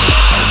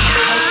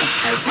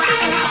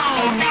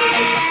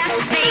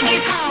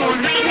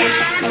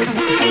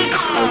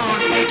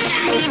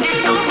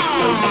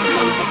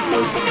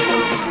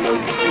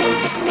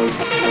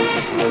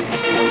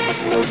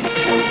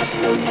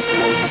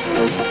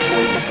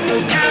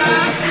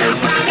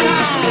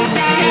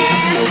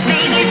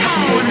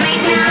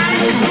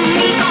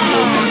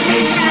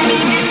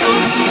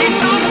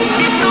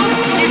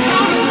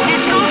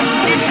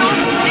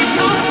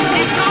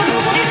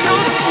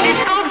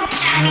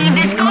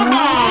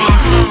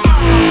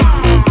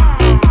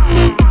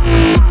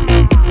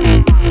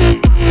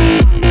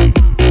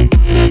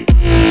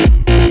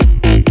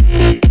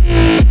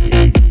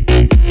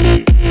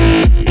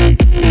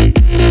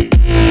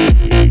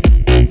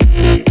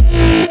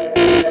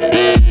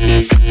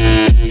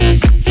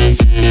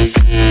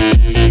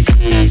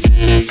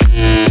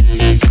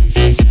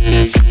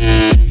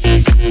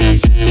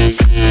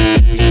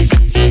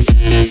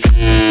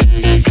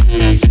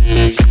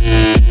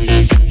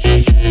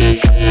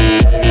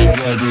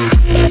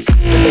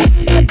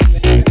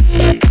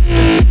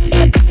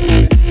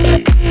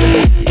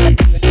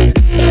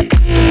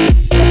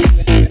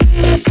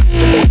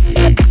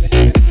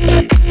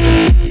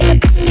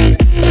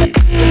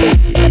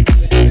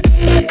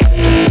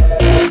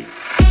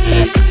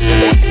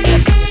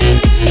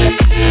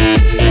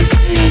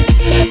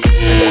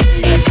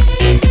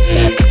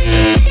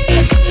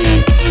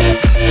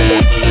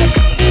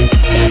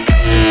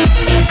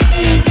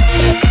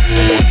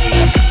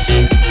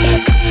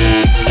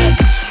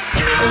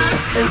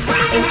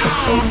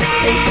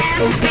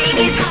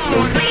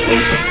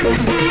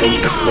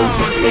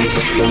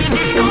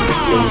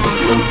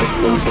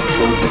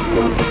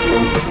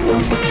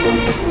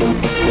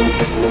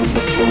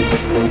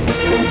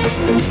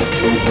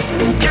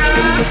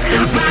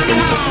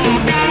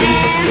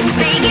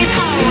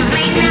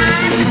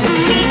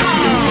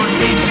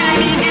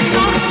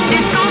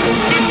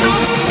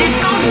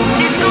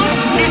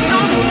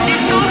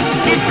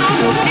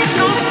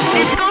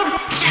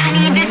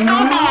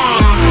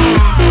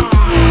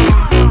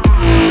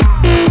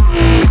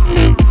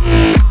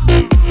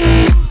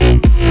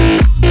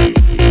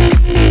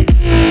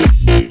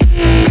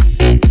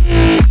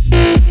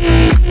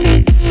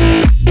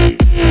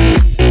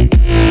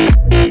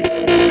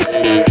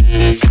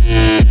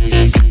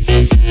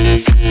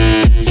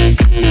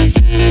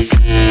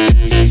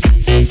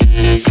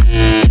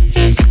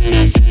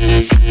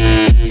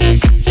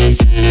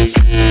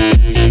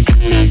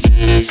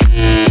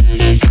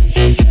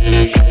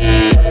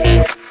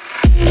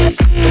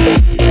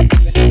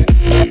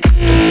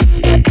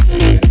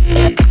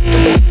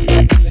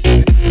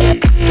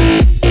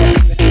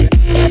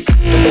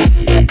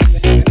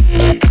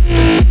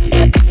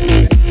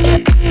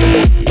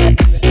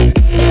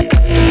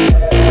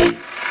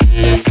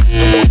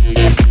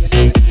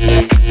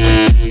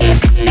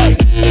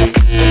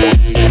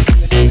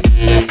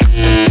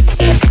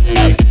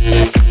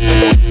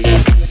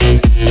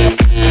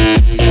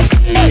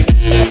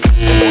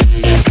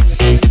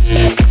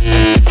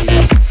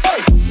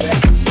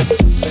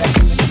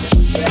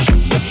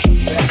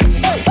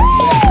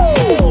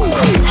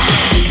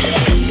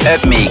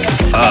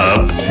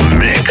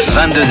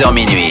 22h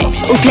minuit.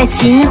 Au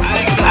platine,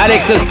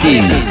 Alex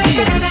Austin.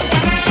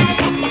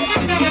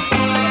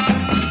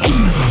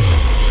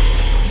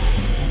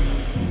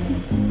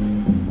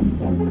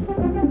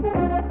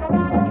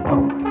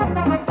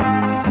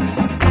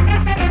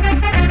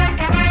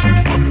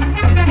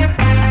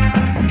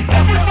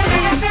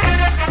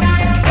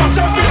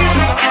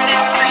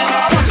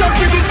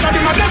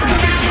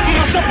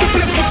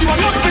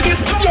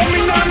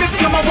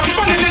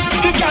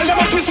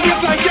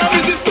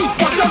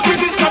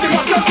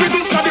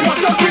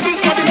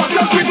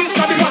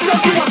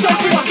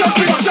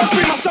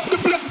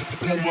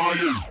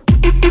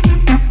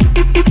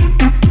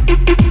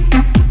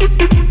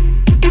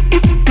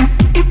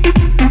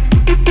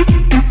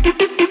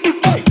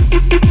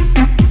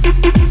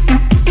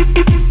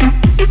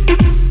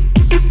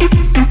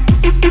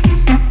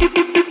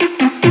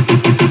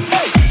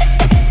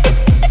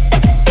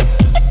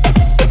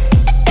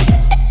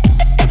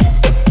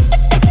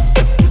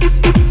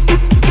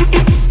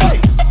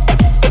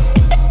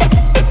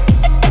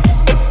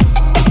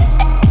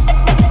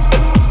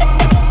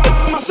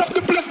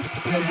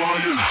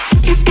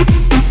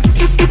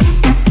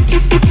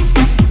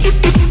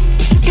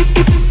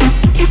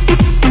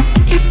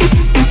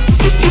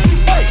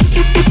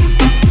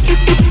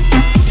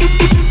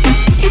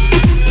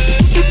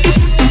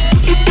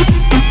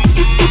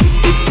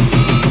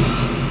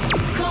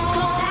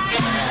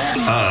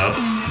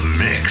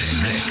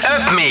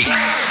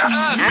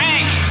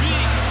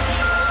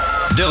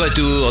 De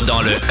retour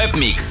dans le Up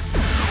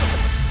Mix.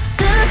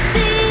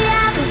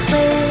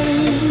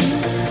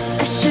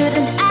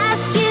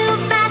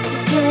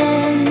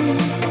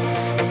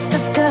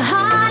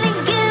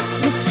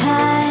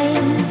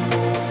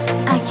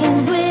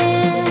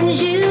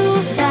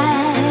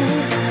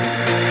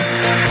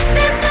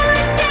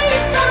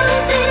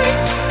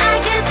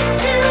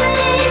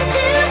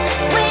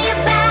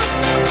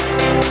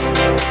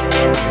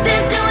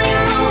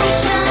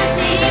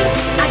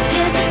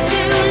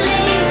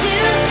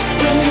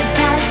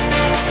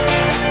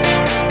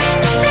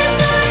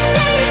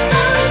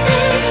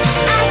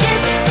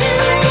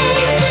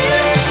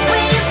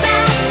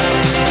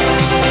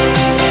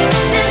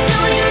 There's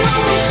no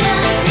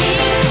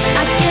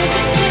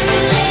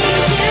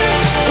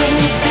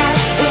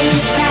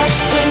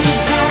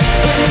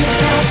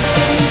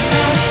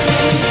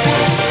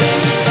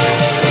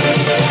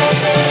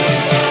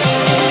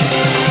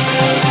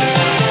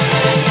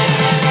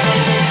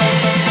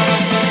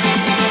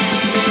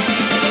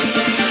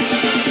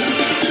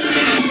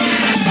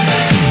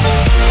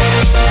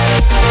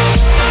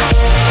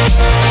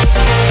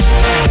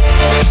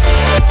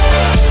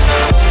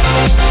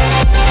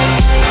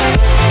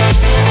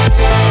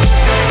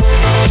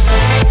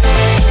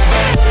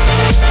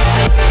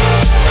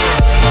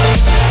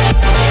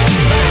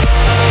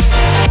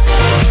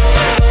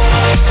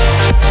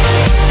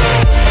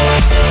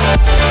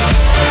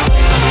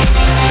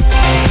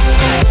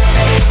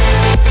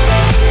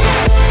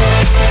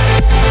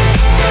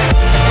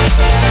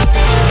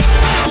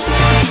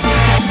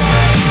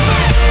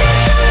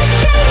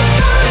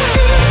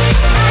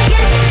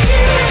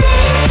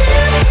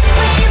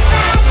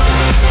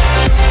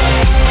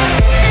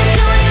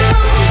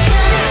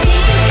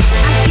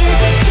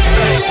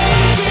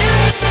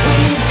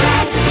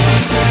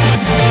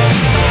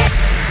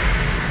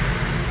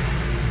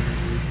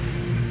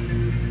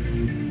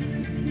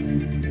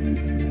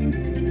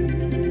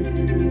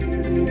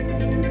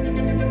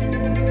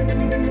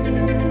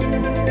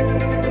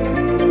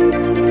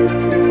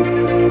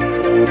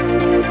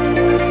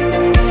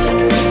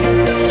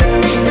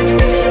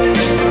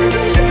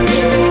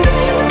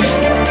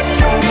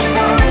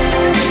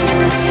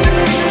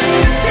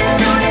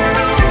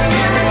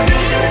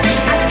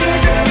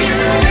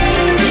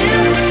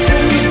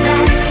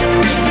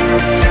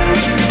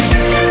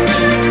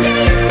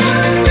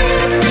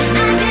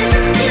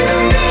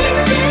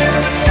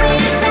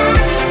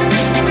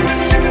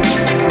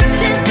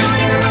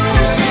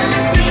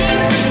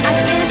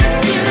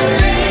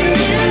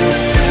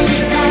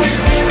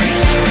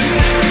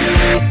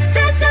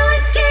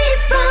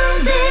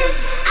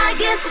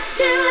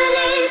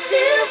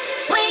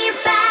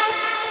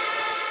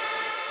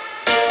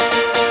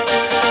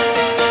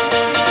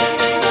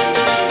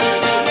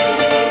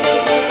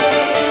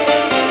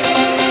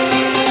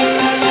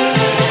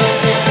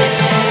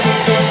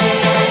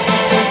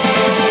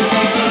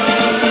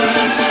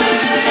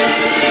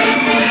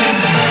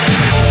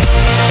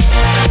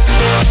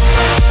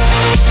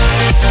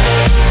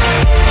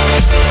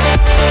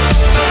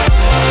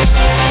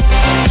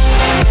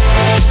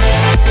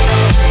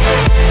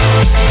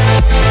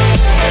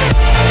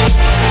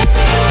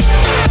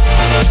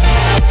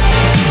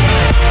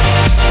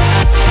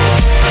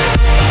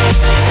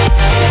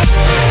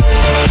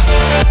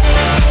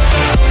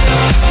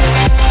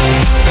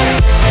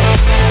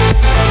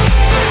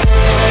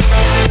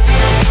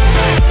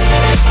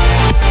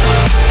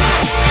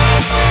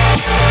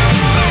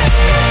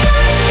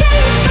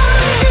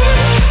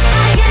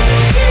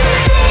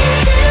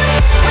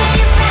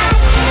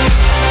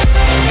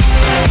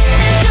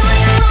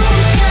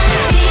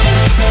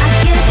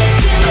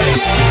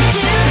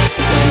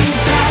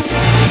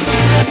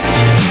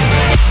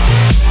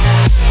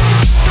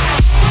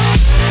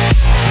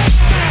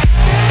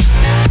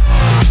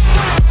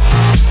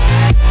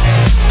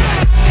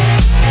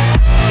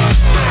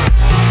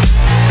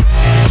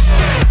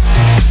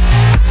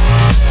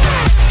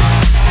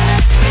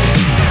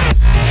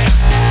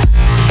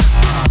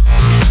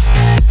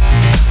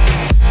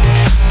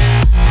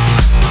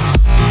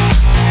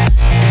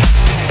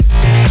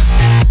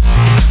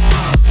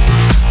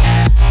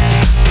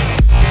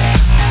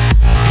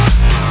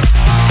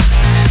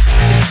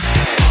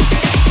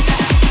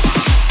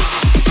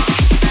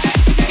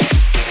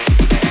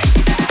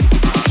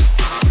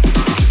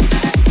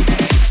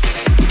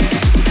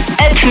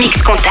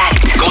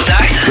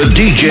The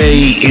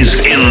DJ is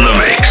in the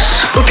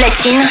mix. Au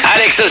platine,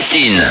 Alex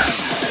Austin.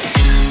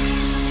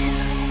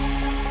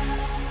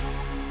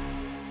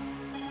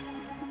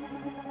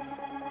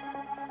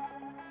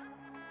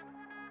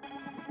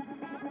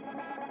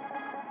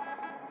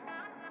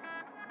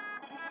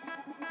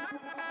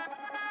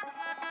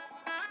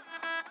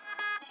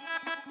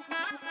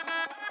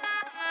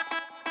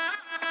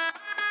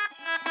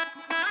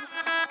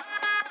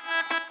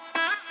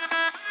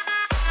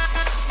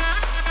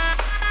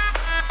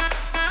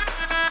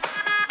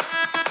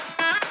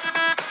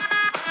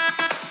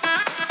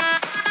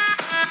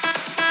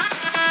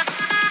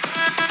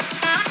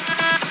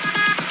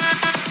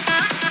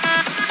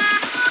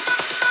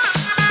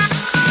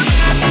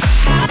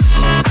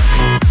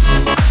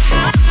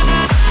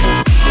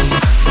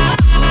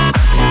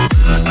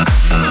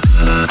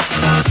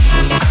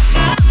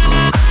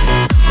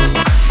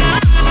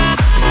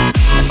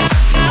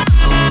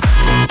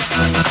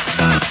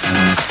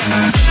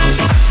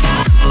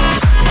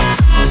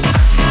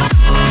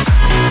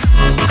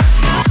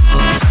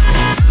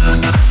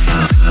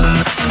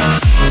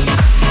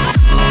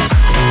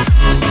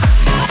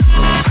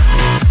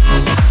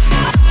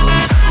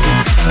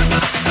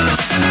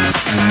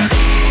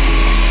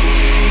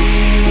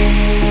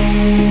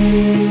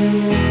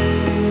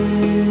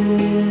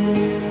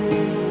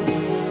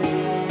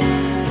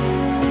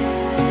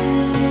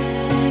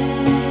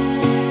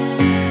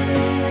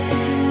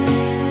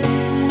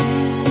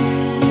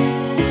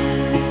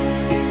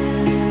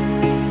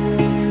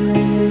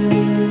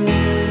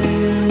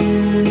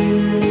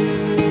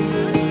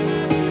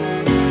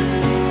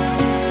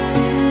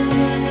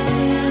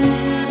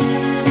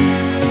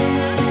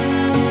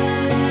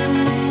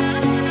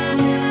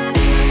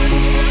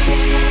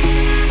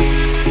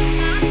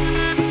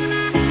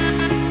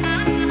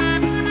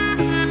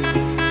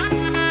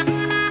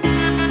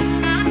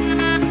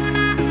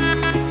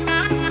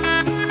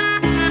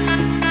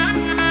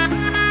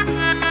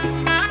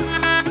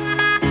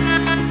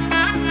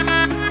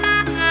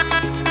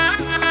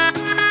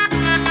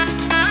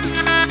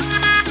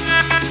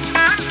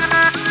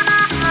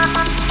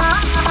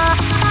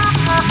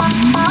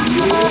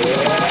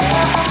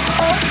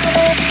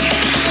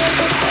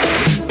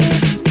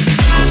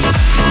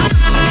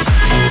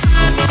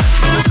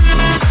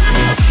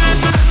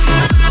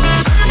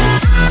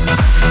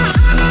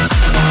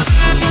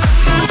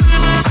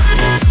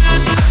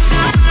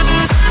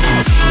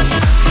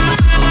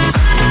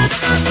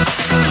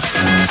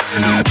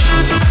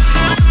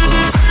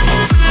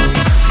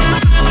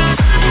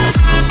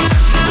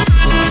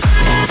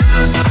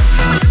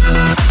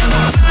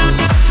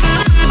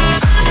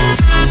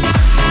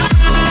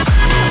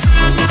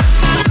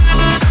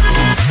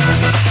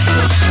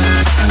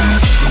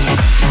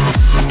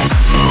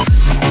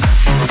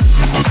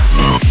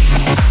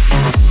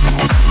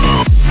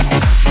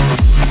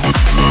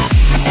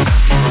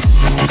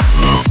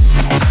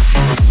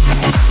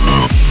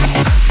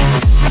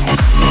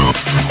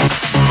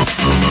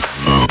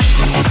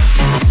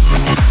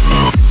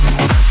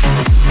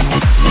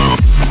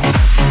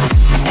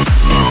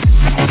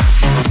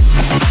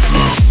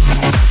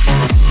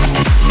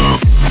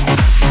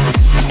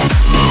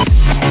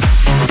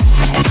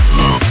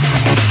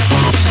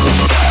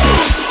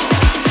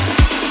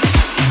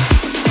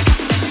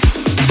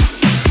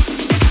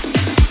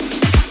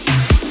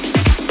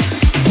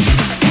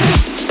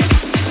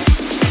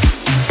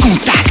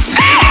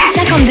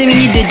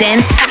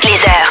 dance toutes les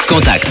heures.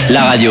 Contact,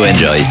 la radio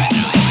Enjoy.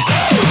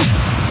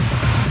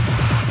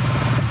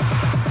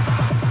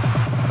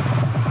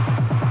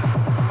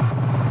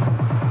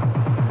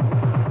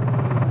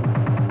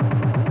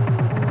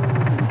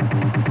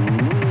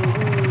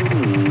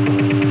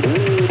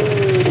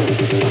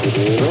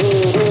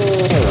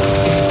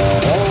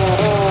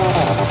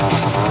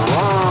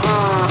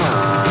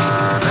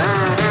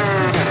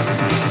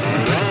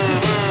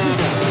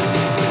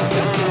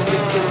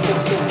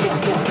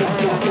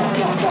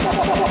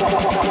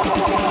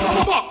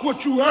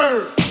 What you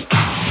heard?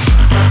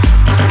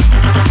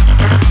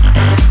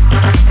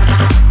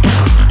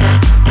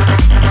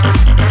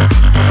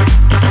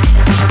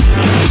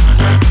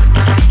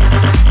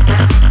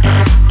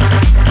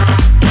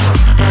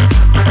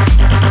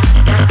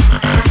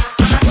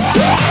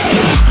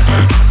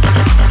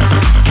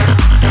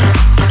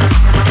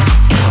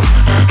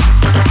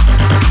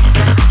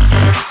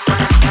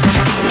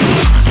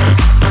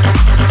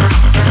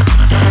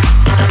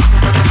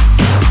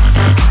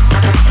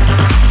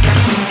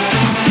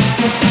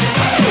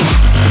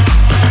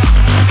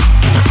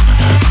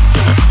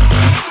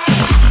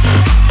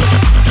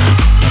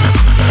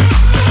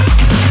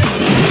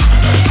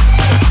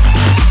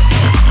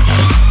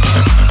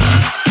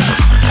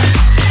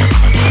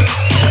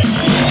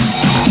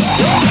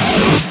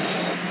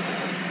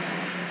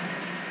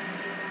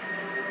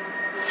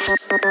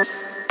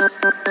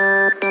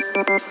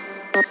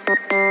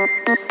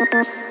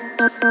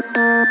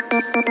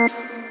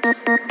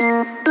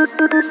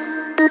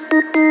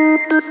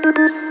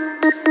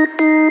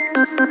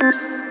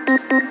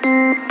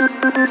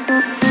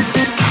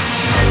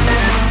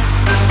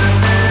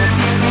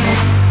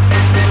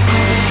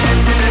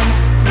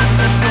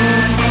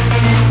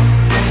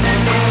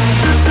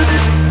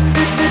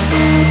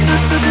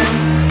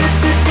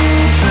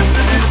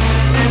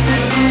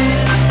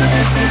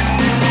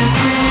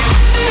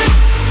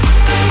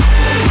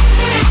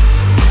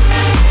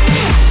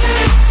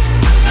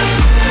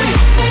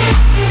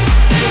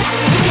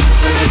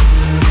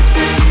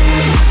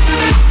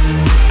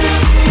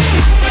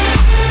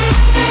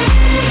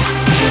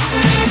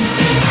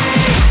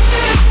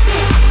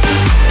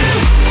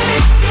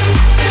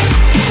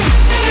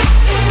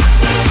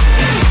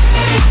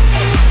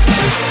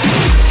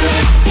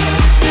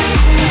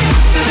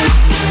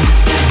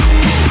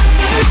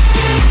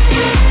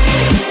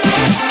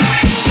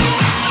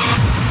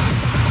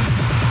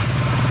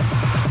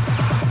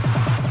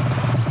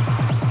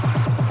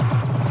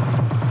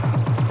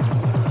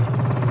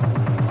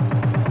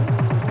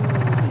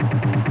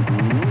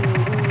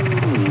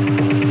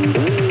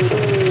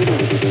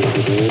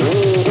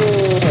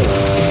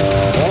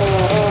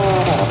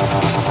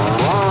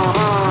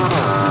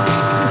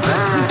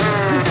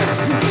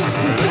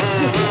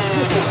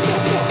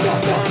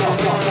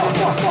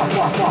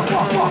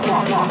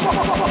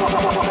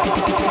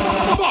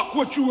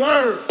 what you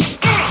heard.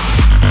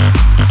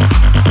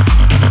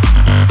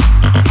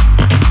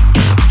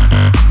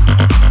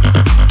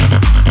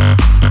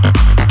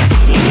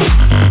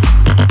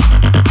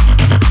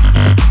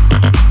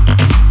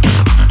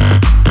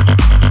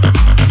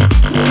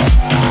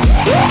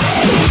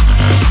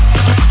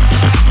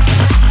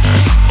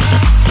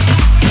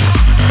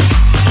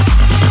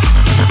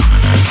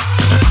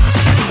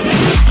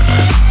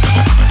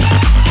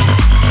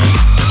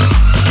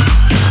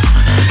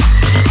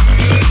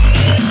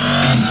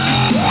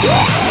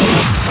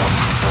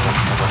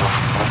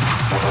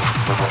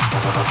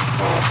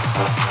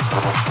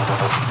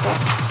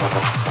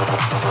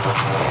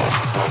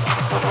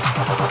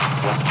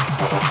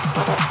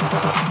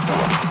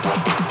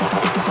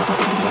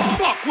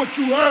 What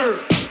you heard.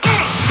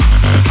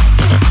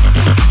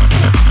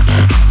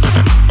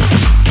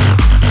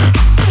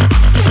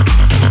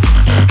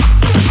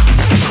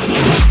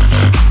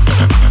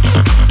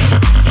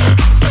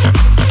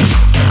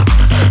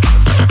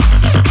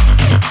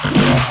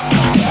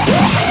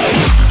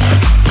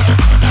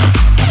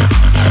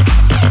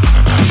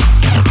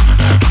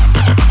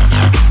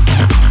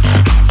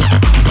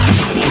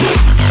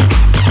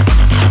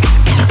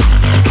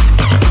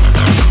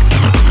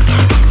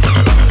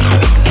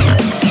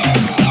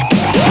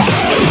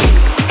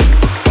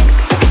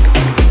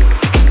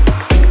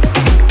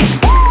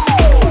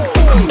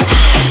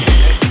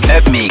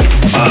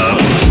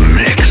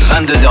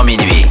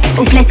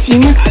 Au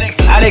platine,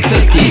 Alex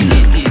Austin.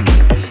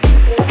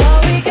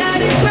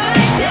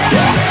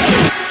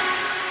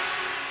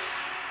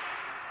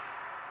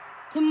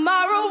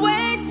 Tomorrow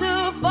way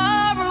too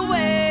far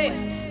away,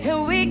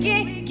 and we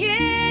can't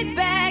get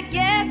back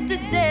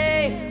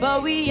yesterday.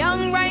 But we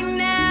young right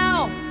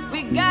now,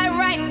 we got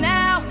right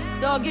now,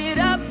 so get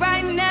up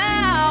right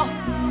now,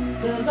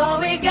 'cause all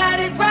we got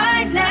is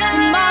right now.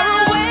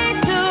 Tomorrow way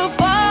too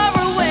far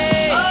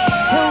away,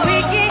 and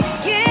we can't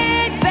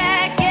get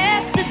back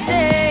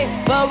yesterday.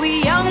 But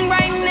we young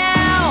right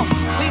now,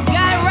 we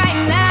got right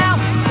now,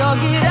 so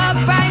get up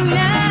right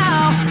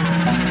now,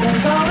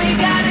 'cause all we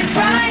got is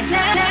right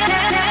now.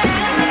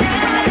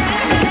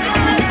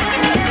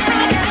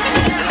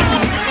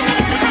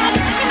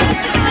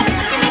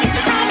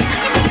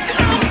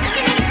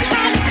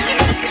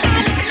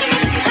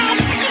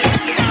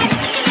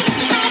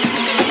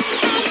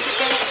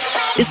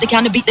 It's the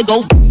kind of beat to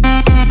go.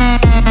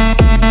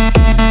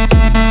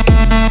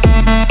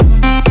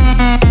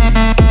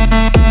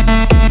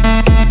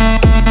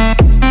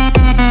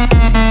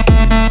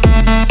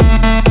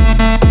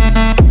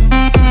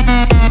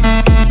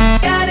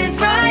 God is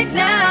right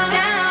now.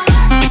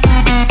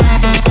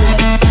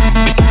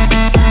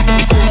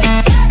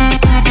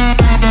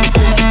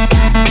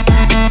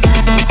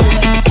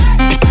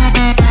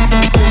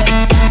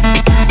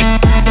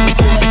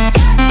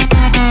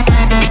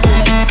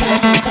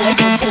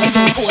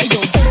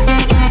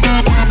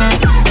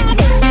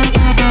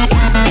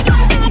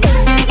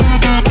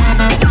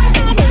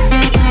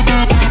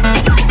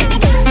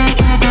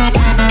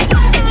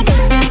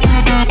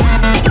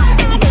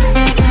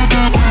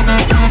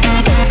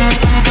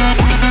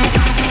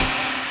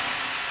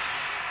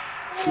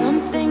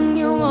 Something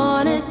you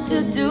wanted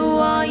to do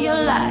all your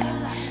life.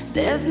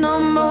 There's no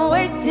more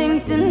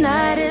waiting,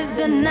 tonight is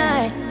the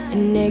night.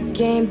 And it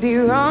can't be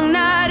wrong,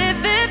 not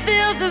if it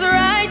feels as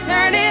right.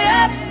 Turn it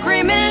up,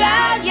 scream it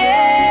loud,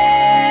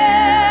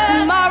 yeah.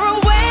 Tomorrow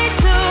way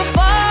too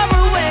far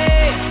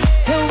away,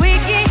 and we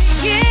can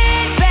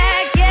get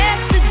back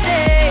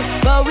yesterday.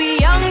 But we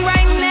young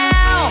right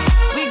now,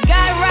 we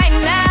got right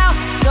now,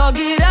 so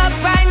get up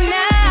right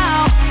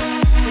now,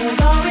 'cause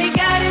all we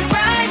got is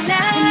right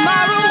now.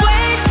 Tomorrow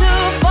way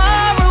too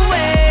far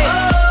away,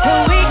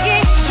 and we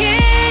can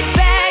get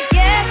back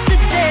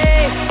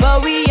yesterday. But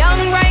we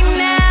young right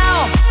now,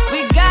 we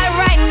got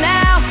right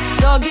now,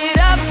 so get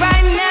up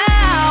right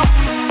now,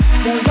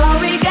 'cause all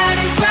we got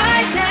is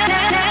right now.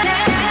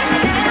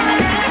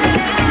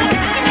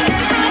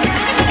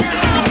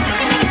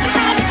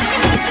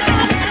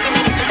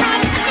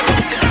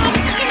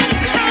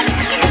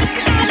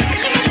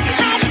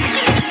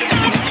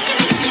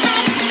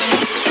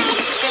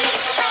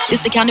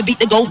 It's the kind of beat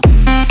to go.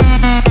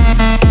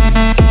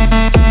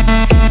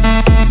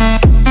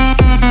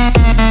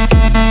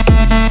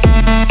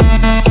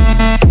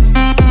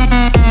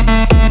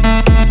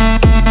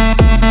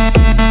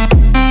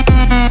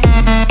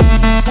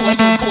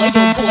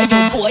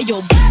 Boy,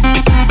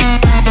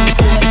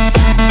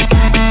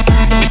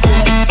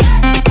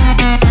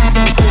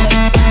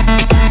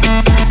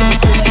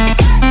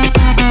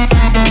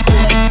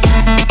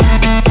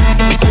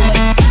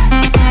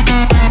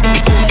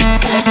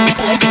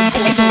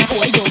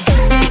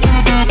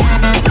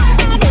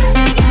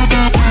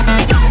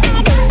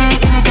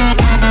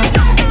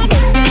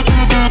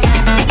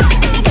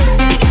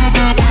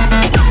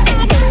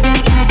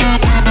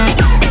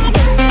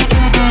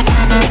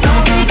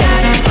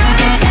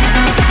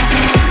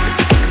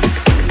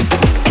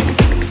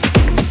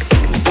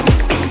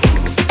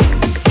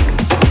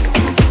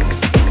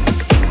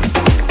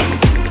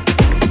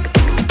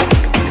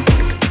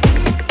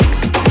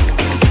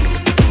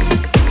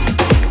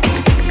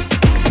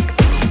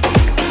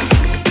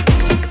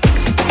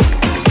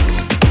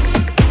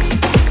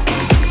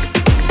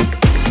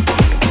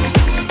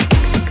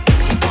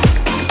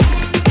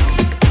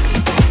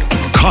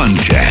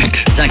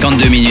 Contact.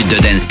 52 minutes de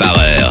dance par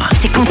heure.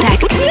 C'est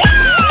Contact.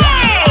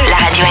 La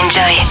radio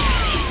Enjoy.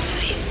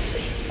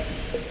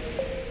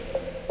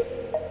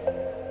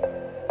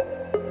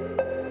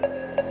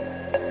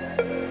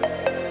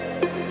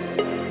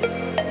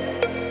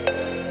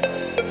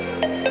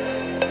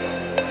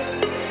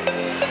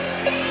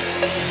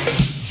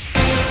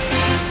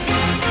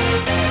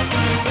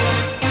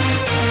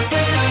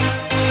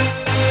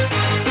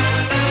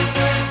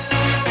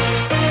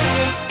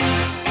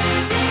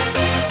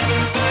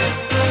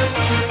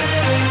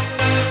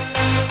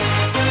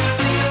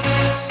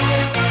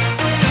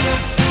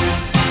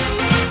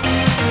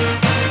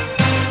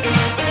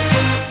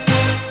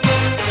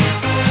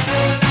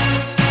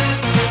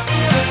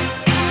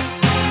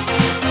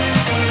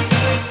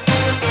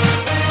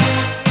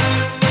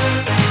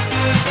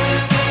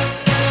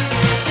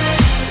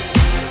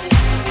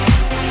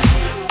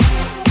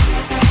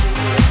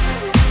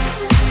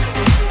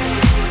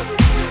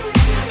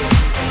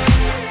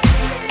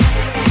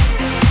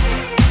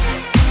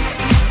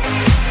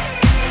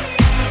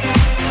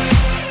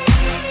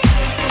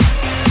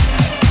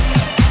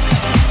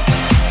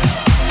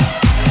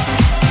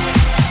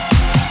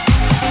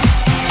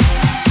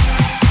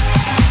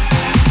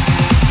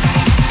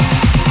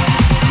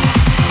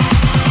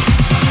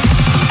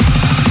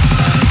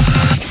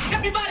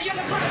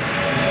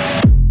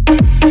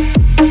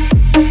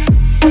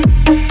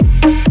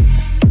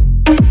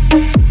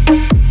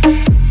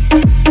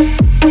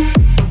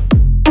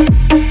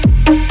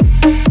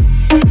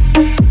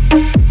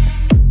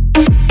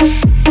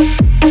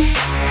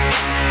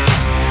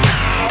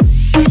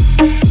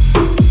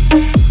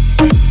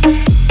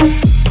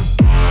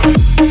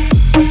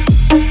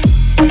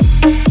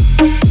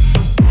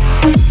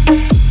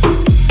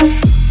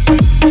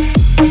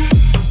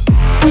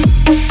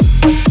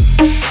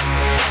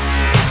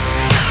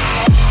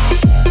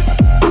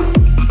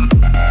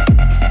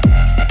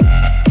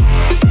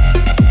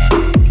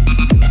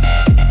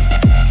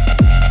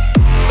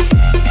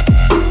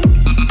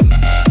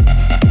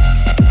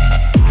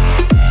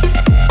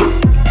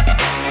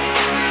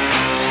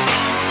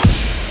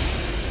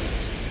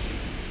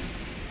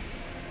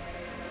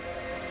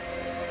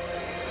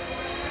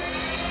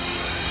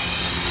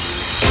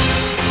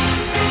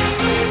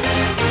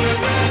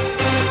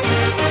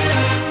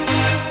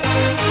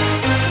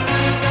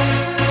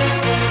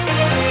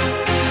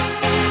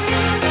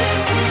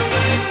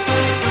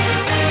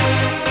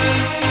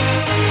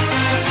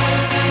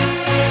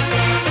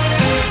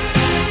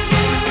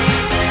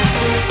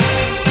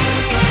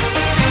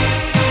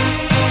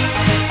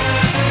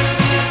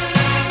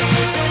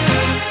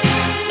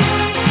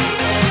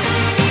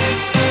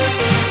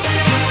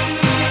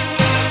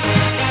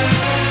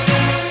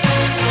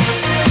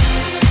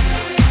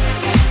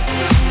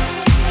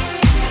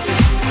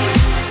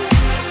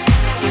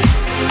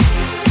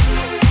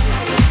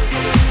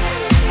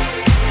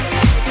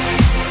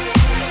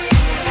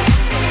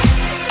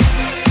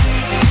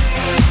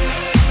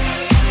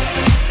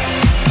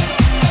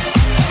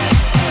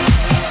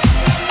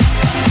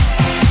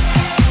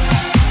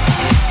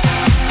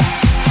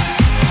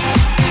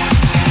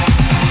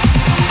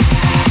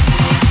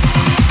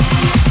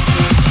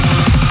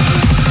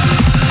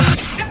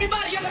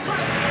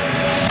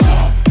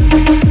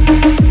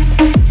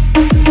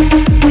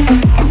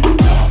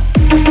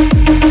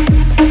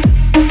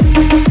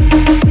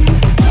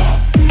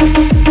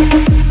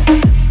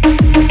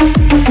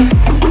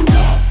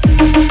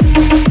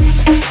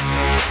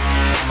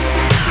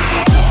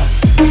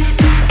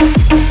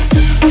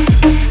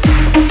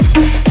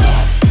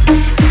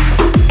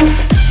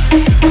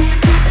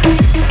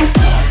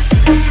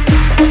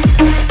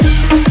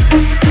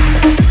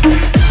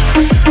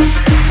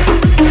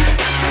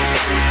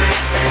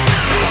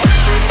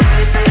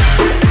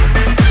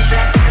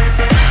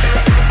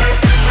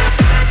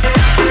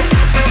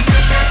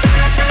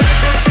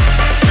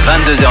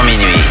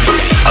 Minuit.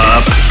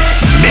 Up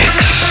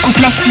Mix. Au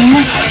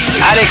platine,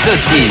 Alex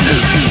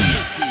Austin.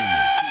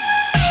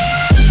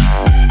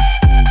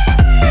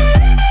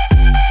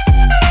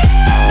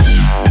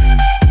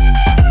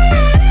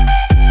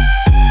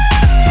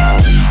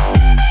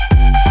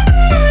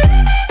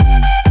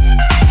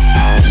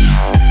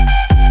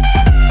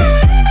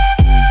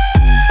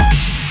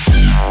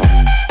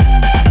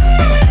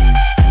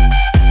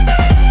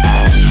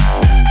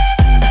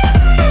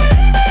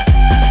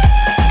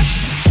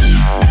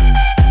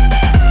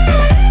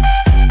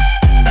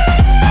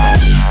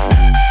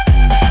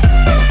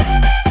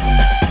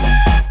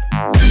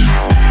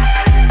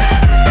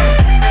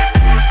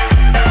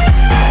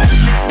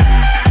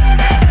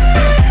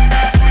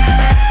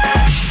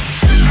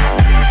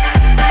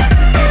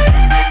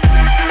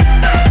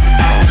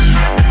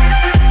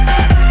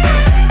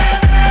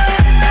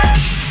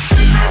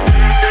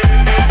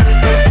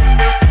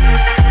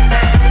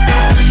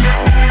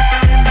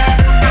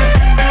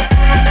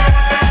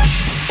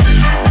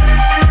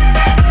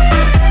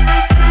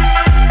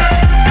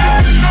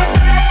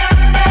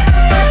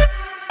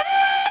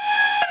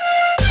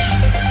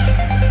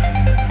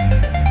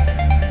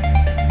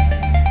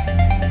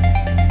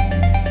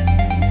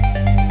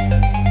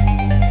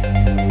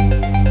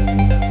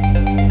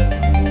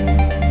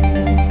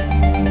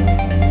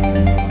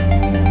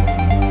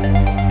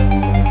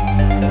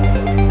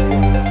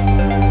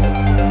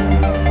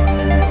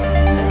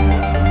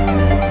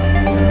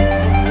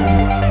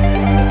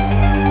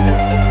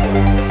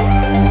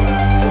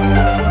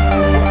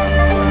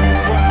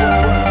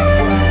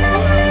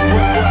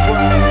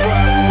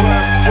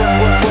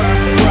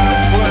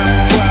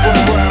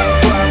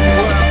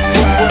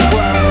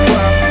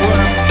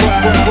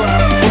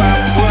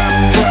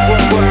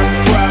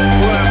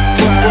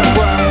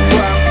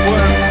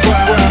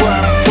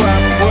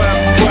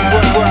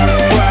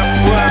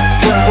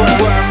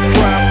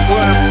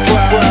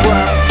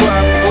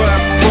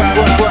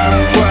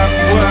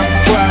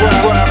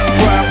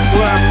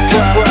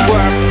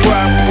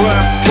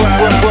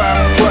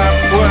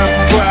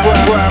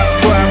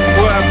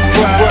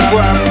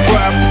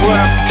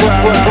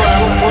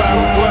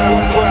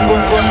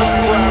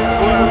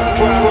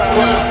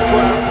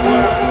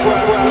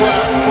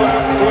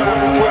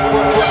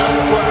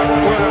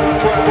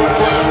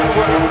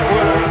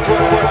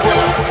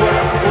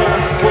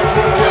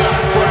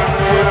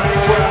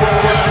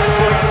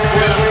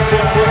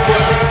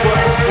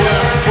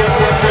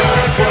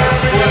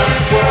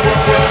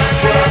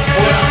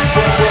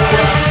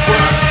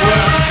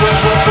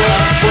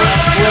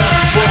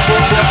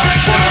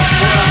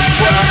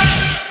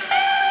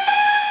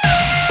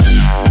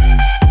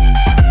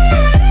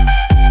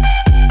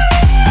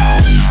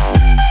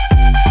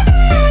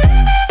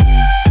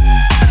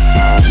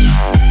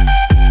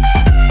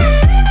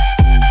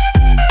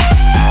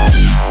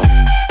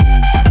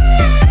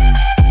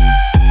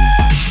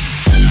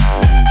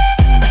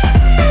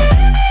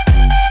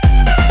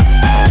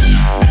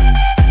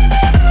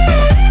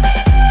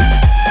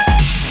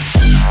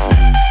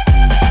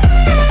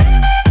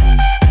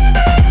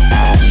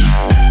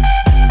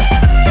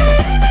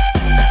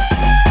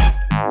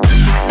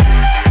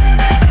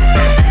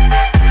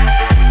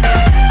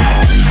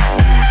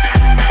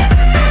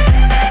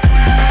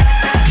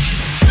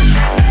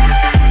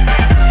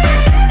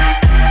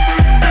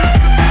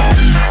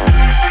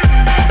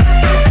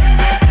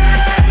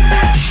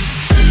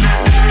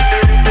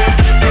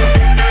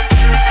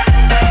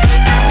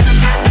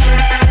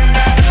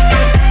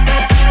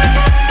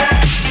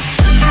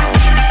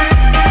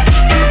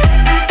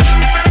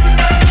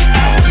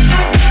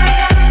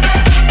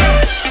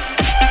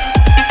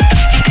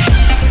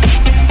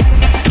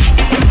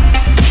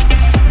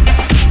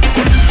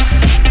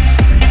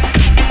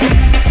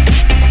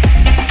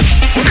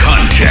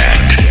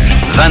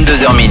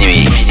 22h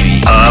minuit.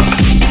 Up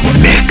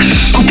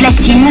Mix. Au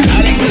platine,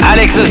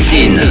 Alex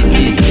Austin.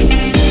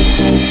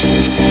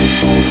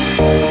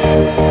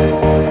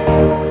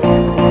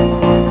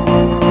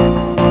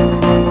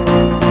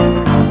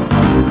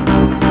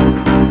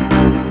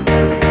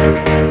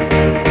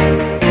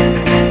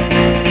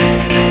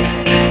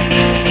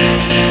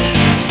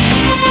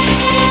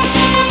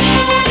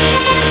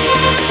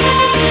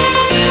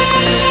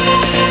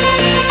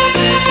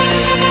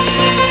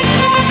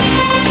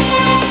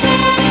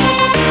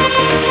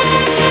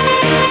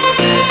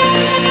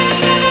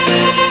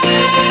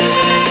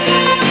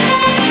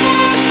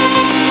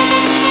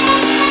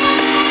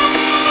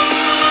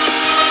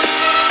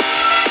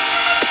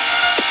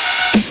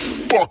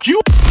 Fuck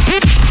you.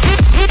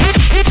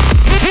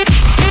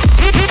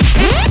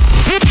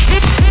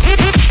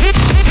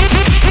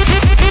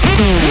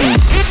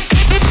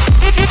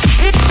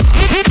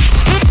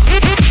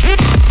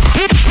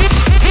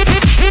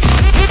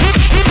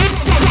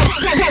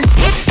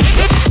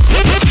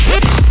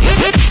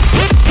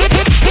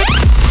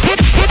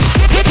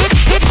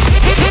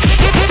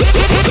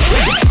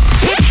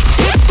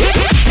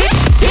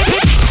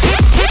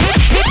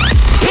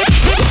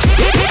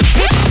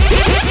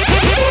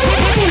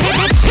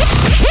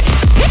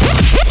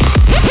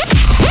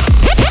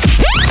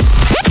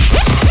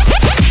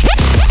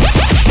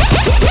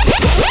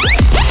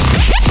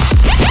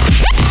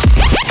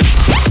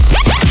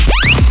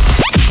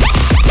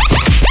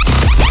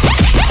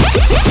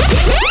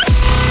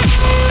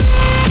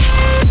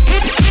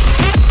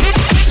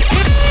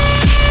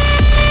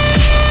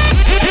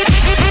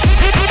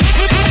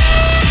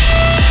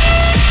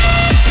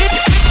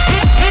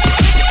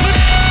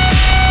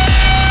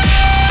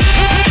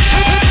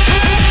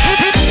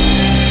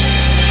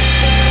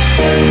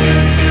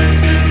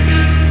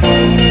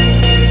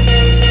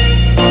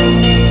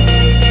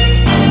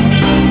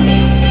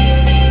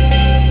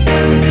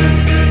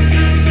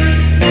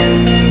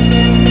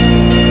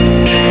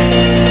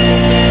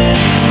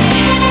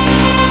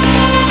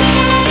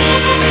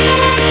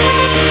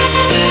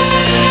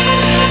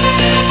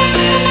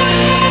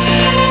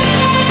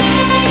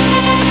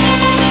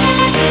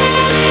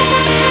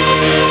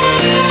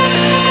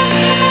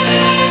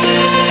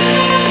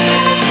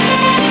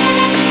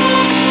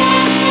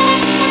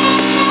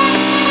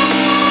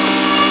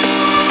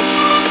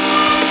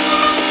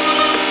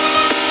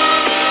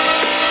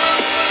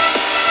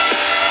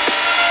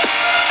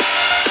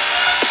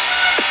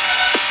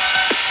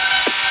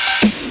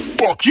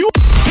 Fuck you.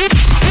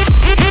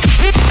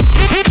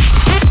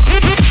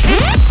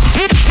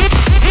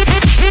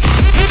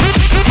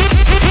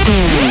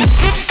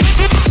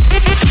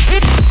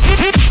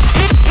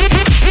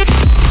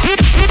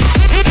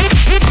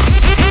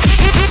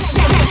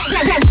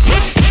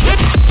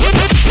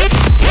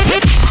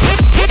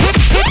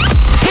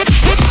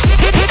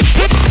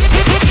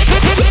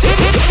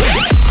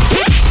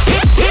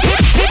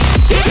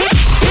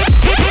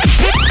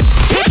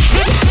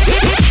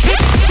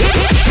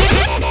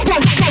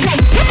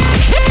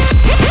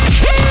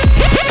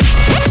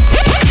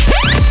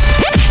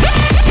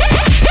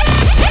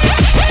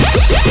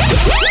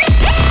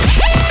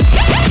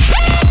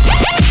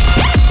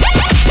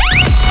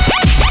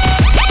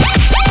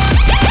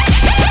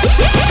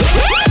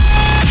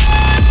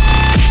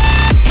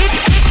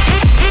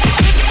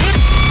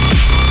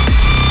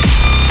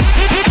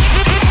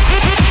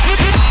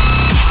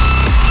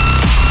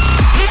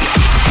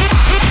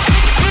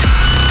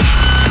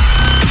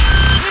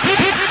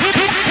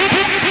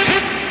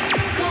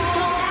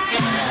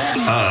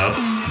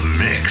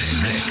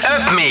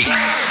 Up Mix.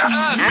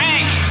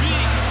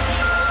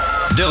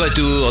 De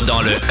retour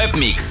dans le Up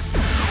Mix.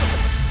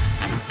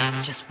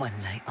 Just one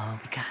night, all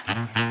we got.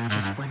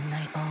 Just one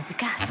night, all we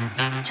got.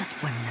 Just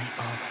one night,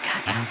 all we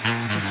got.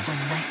 Just one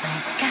night, all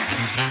we got.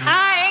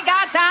 I ain't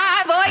got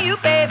time for you,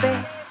 baby.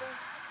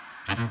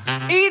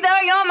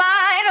 Either you're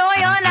mine or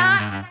you're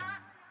not.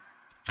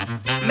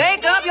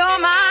 Make up your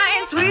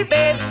mind, sweet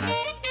baby.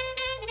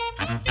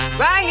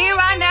 Right here,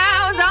 right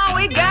now is all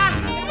we got.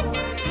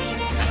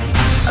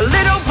 A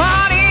little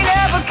party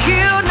never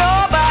killed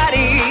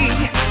nobody,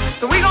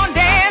 so we gon'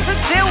 dance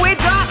until we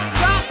drop.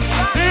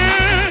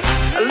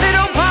 A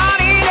little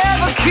party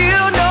never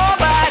killed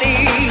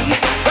nobody.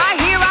 Right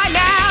here, right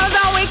now is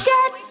all we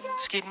get.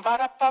 Skidding ba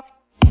da pop.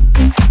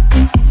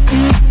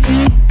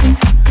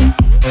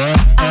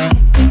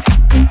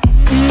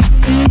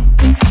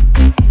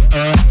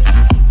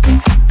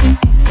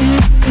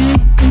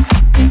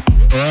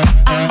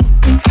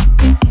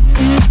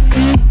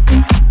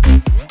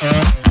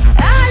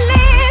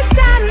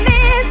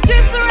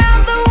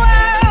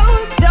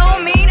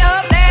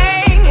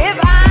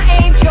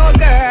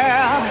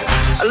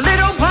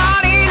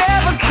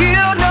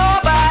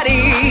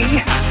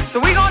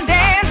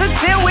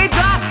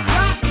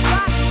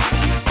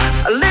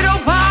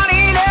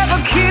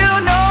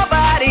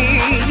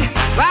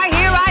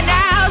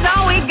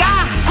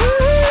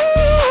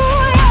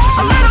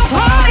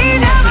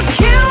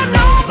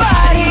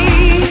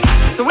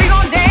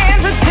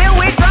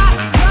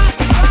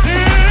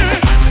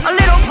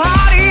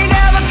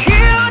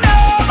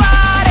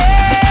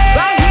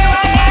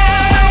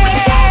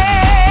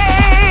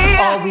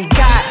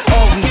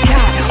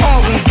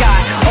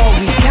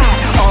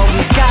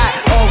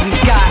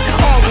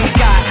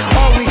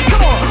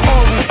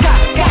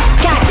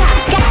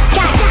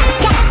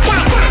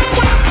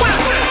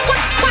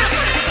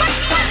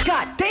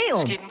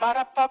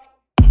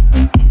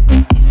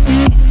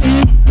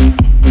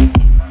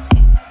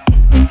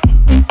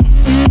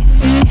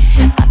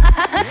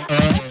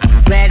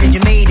 Glad that you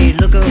made it.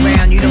 Look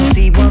around, you don't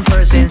see one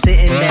person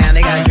sitting down.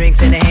 They got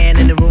drinks in their hand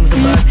and the room's a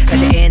buzz. At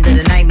the end of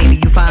the night, maybe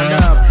you find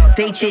love.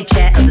 They chit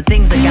chat of the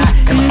things I got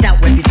and my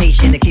stout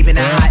reputation of keeping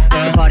it hot.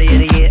 It's the party of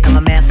the year and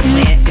my master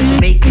plan is to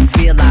make you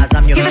realize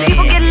I'm your Give man. the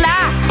people get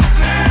live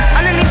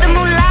underneath the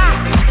moolah.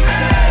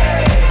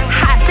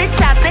 Hotty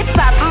totty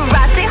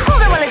paparazzi.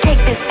 Hold on while I take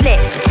this flick.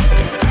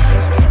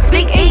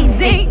 Speak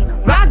easy,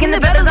 rocking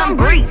the feathers, I'm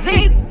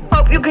breezy.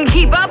 Hope you can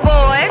keep up,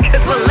 boys,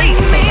 cause believe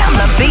me, I'm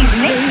the beast.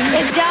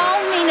 It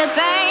don't mean a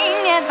thing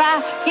if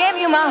I give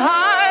you my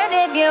heart,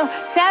 if you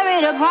tear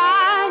it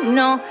apart.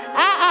 No,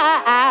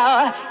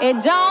 it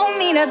don't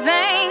mean a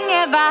thing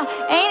if I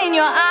ain't in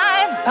your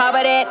eyes,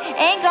 but it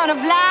ain't gonna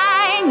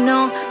fly.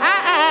 No,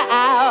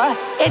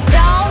 it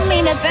don't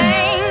mean a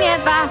thing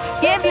if I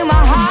give you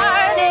my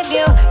heart, if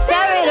you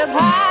tear it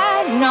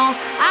apart. No,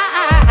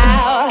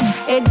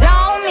 it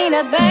don't mean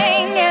a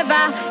thing if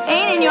I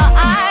ain't in your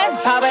eyes,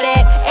 but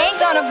it ain't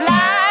gonna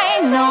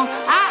fly. No,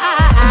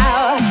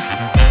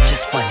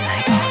 Just one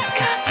night, all we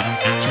got.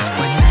 Just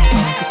one night,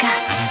 all we got.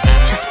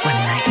 Just one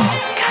night, all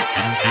we got.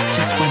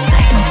 Just one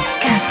night, all we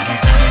got.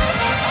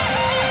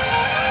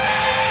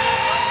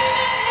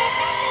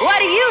 what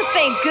do you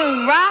think,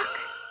 Goon Rock?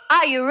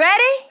 Are you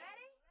ready?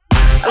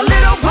 A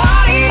little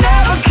party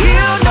never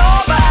killed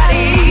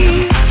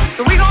nobody,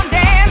 so we gon'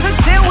 dance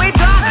until we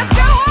drop. Let's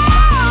go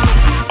on.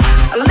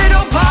 A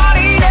little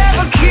party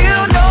never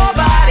killed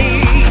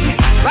nobody.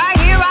 Right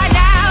here, right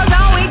now is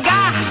all we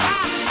got.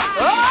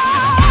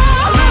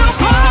 Oh, a little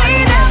party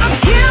never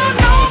killed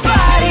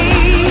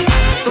nobody,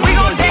 so we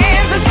gon'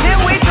 dance until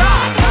we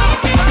drop.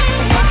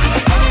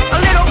 A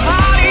little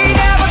party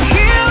never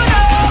killed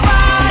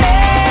nobody.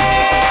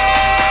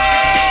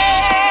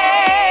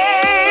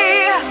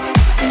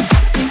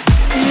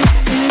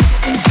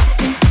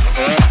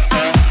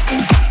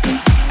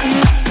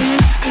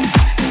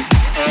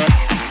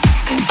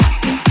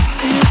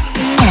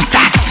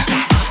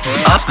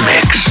 Up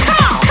Mix.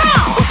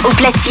 Au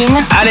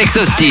platine, Alex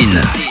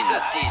Austin.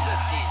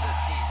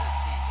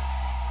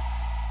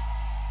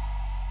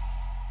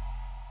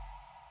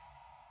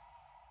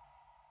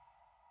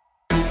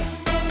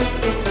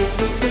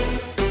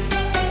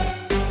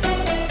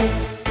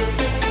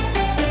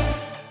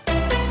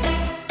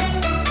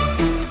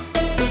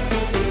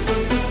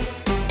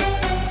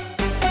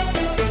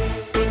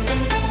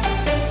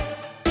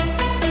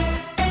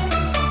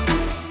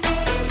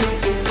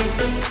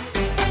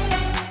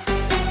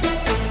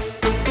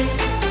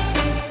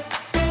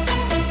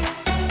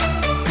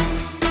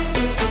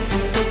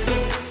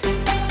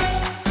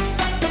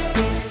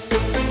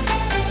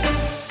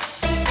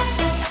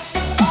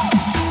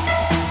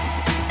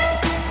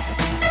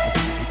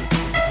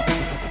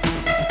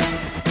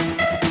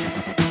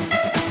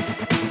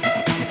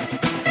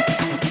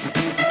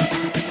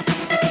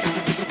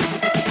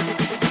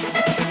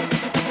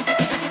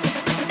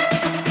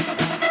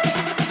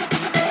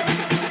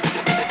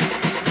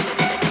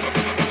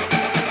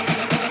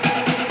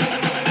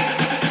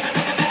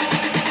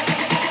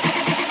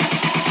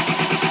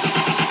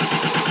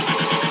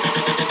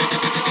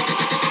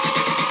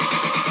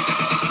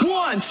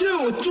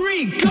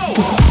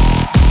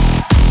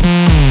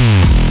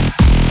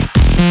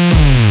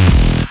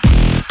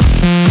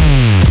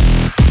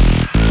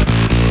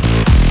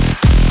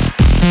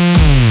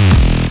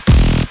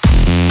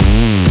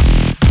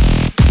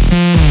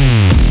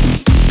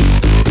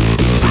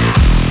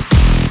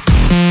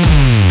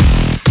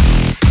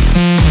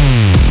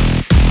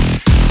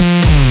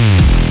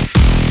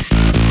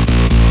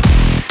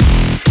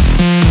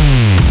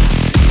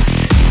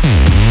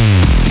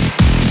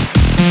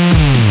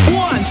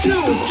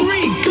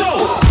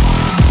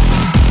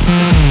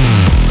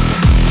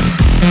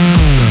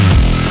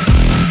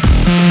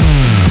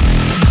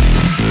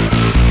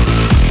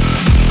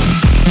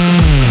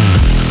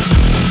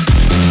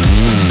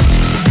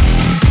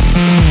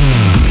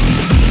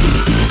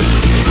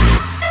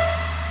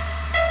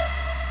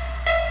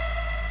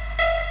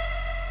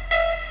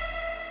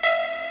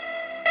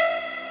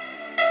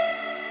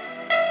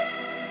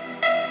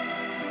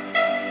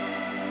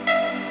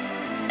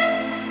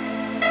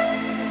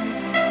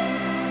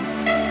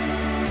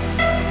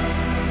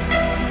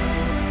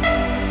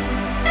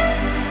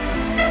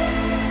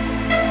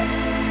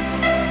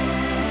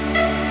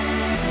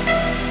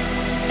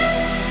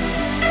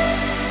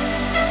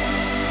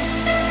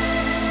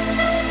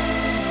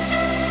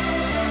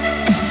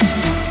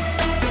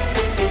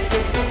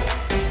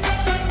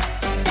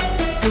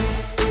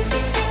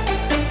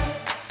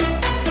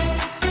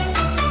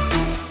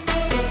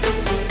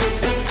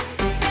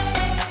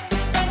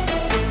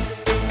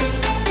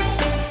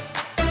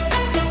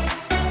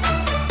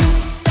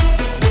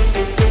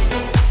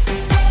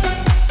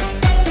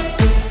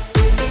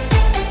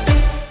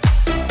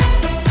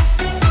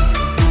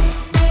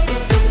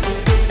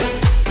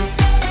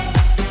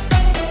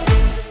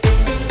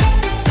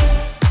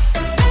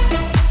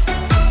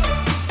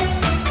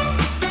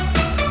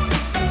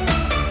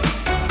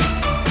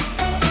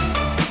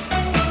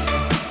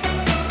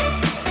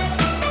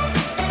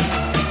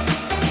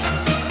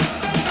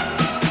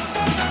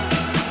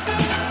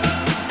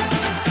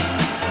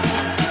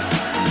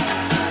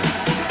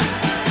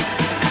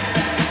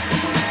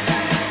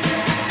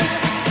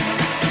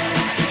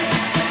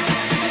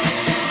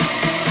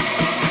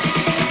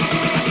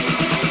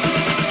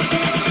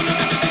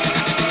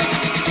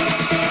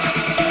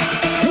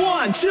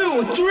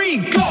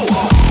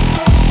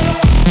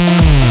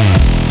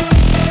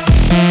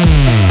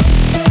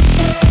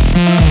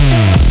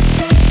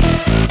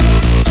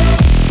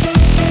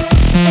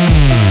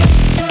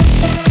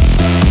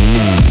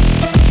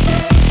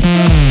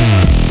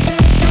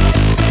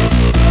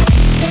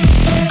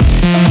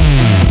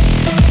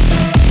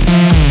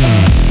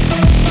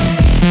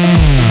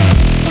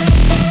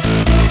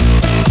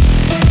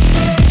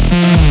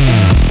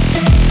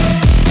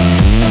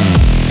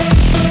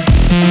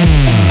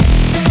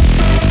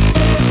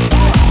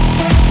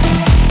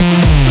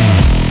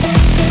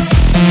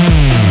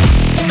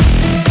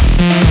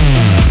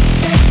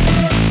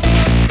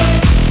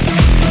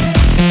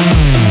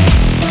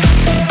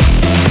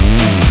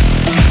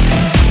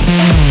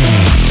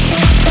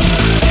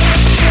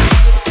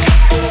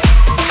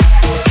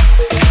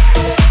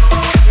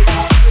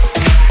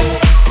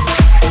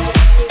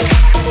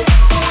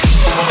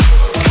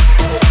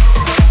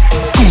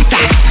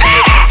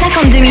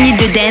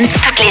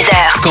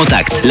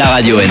 Contact, la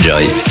radio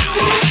Enjoy.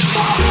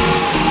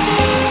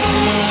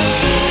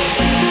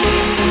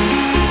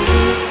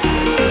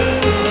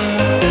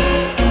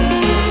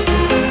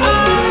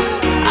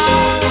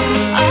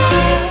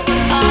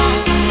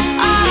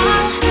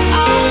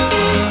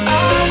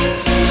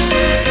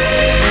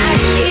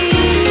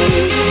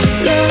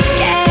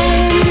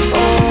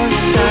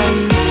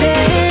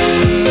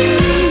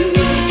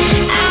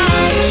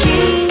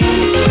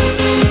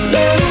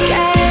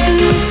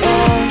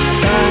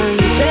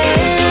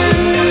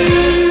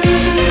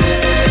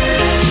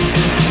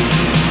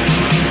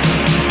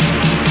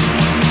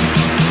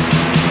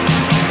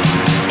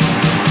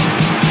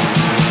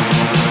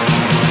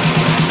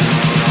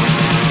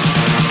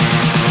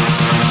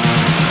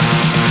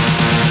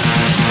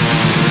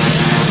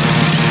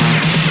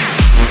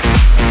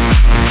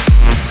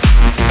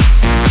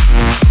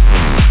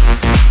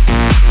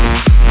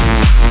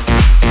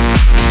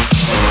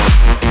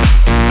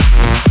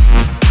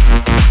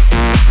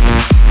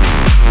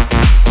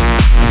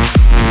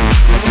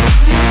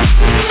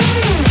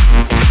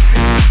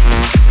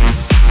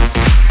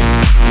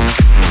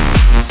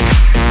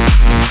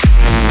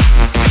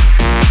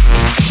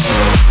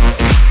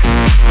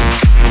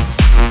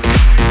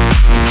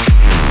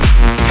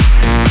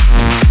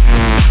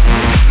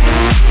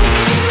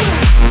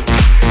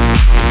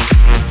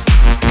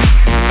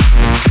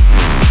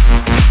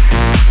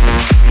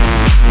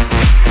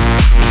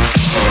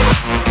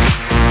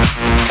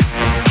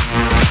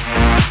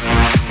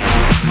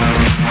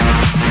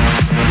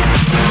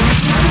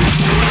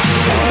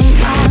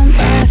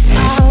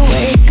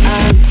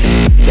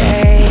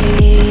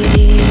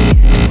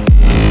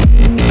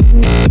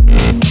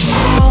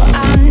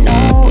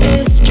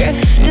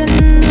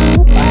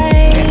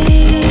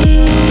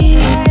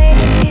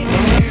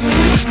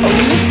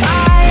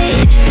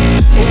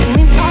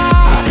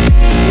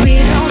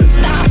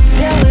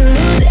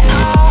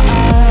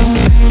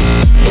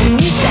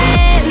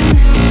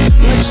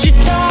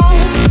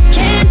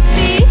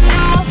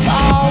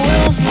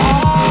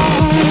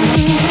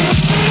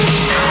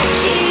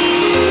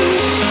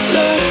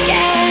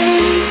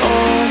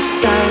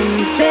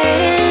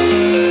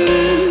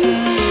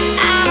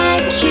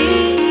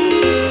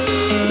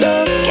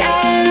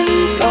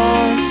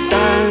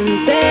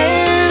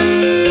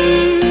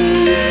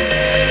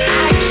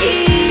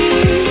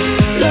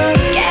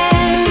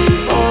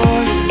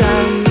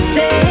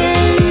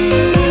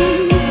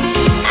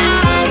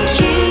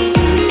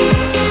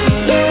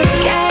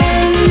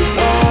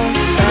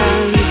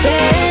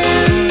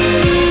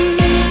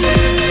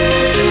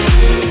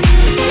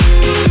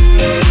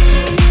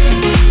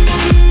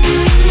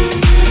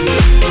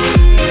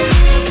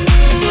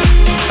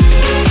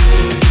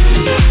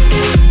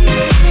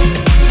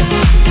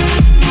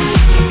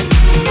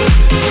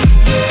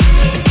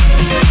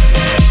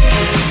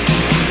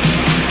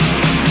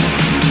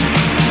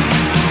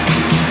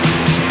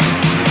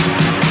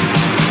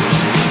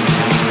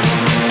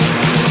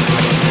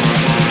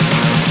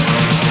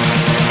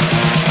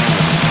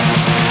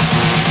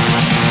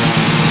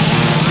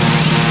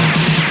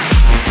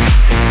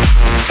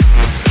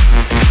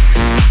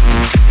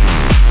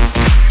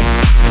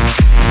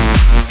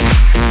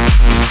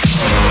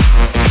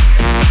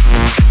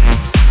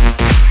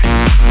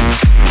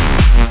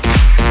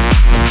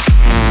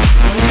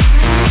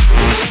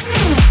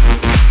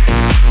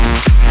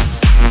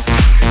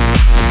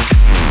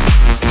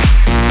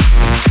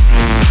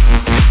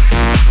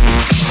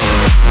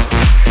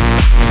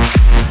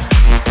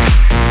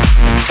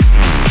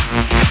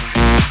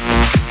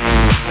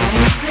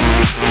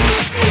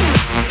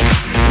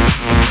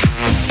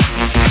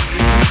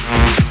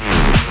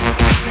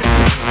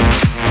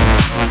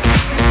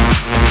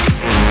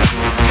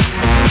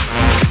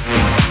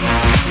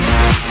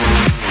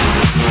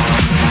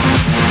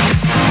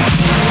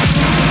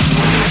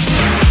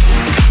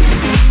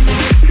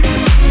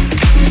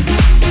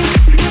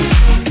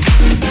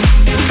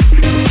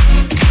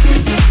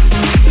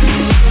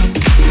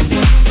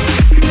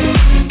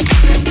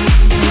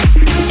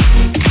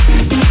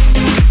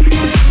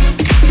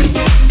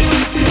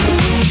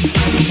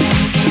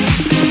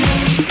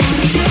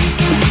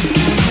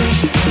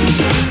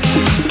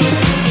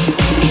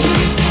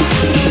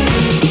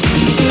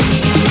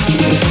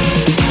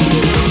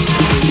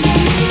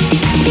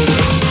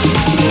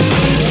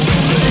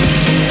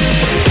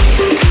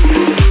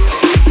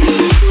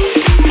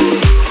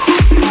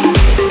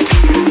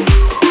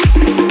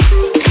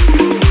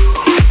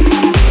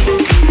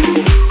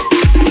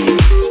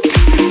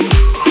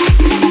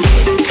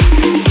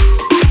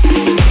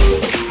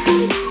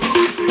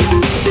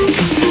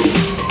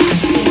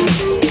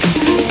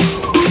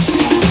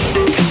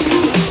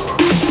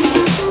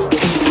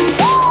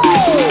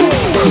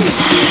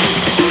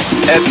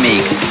 Up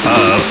Mix.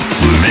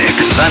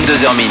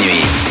 22h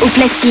minuit. Au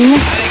platine,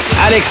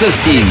 Alex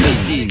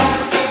Austin.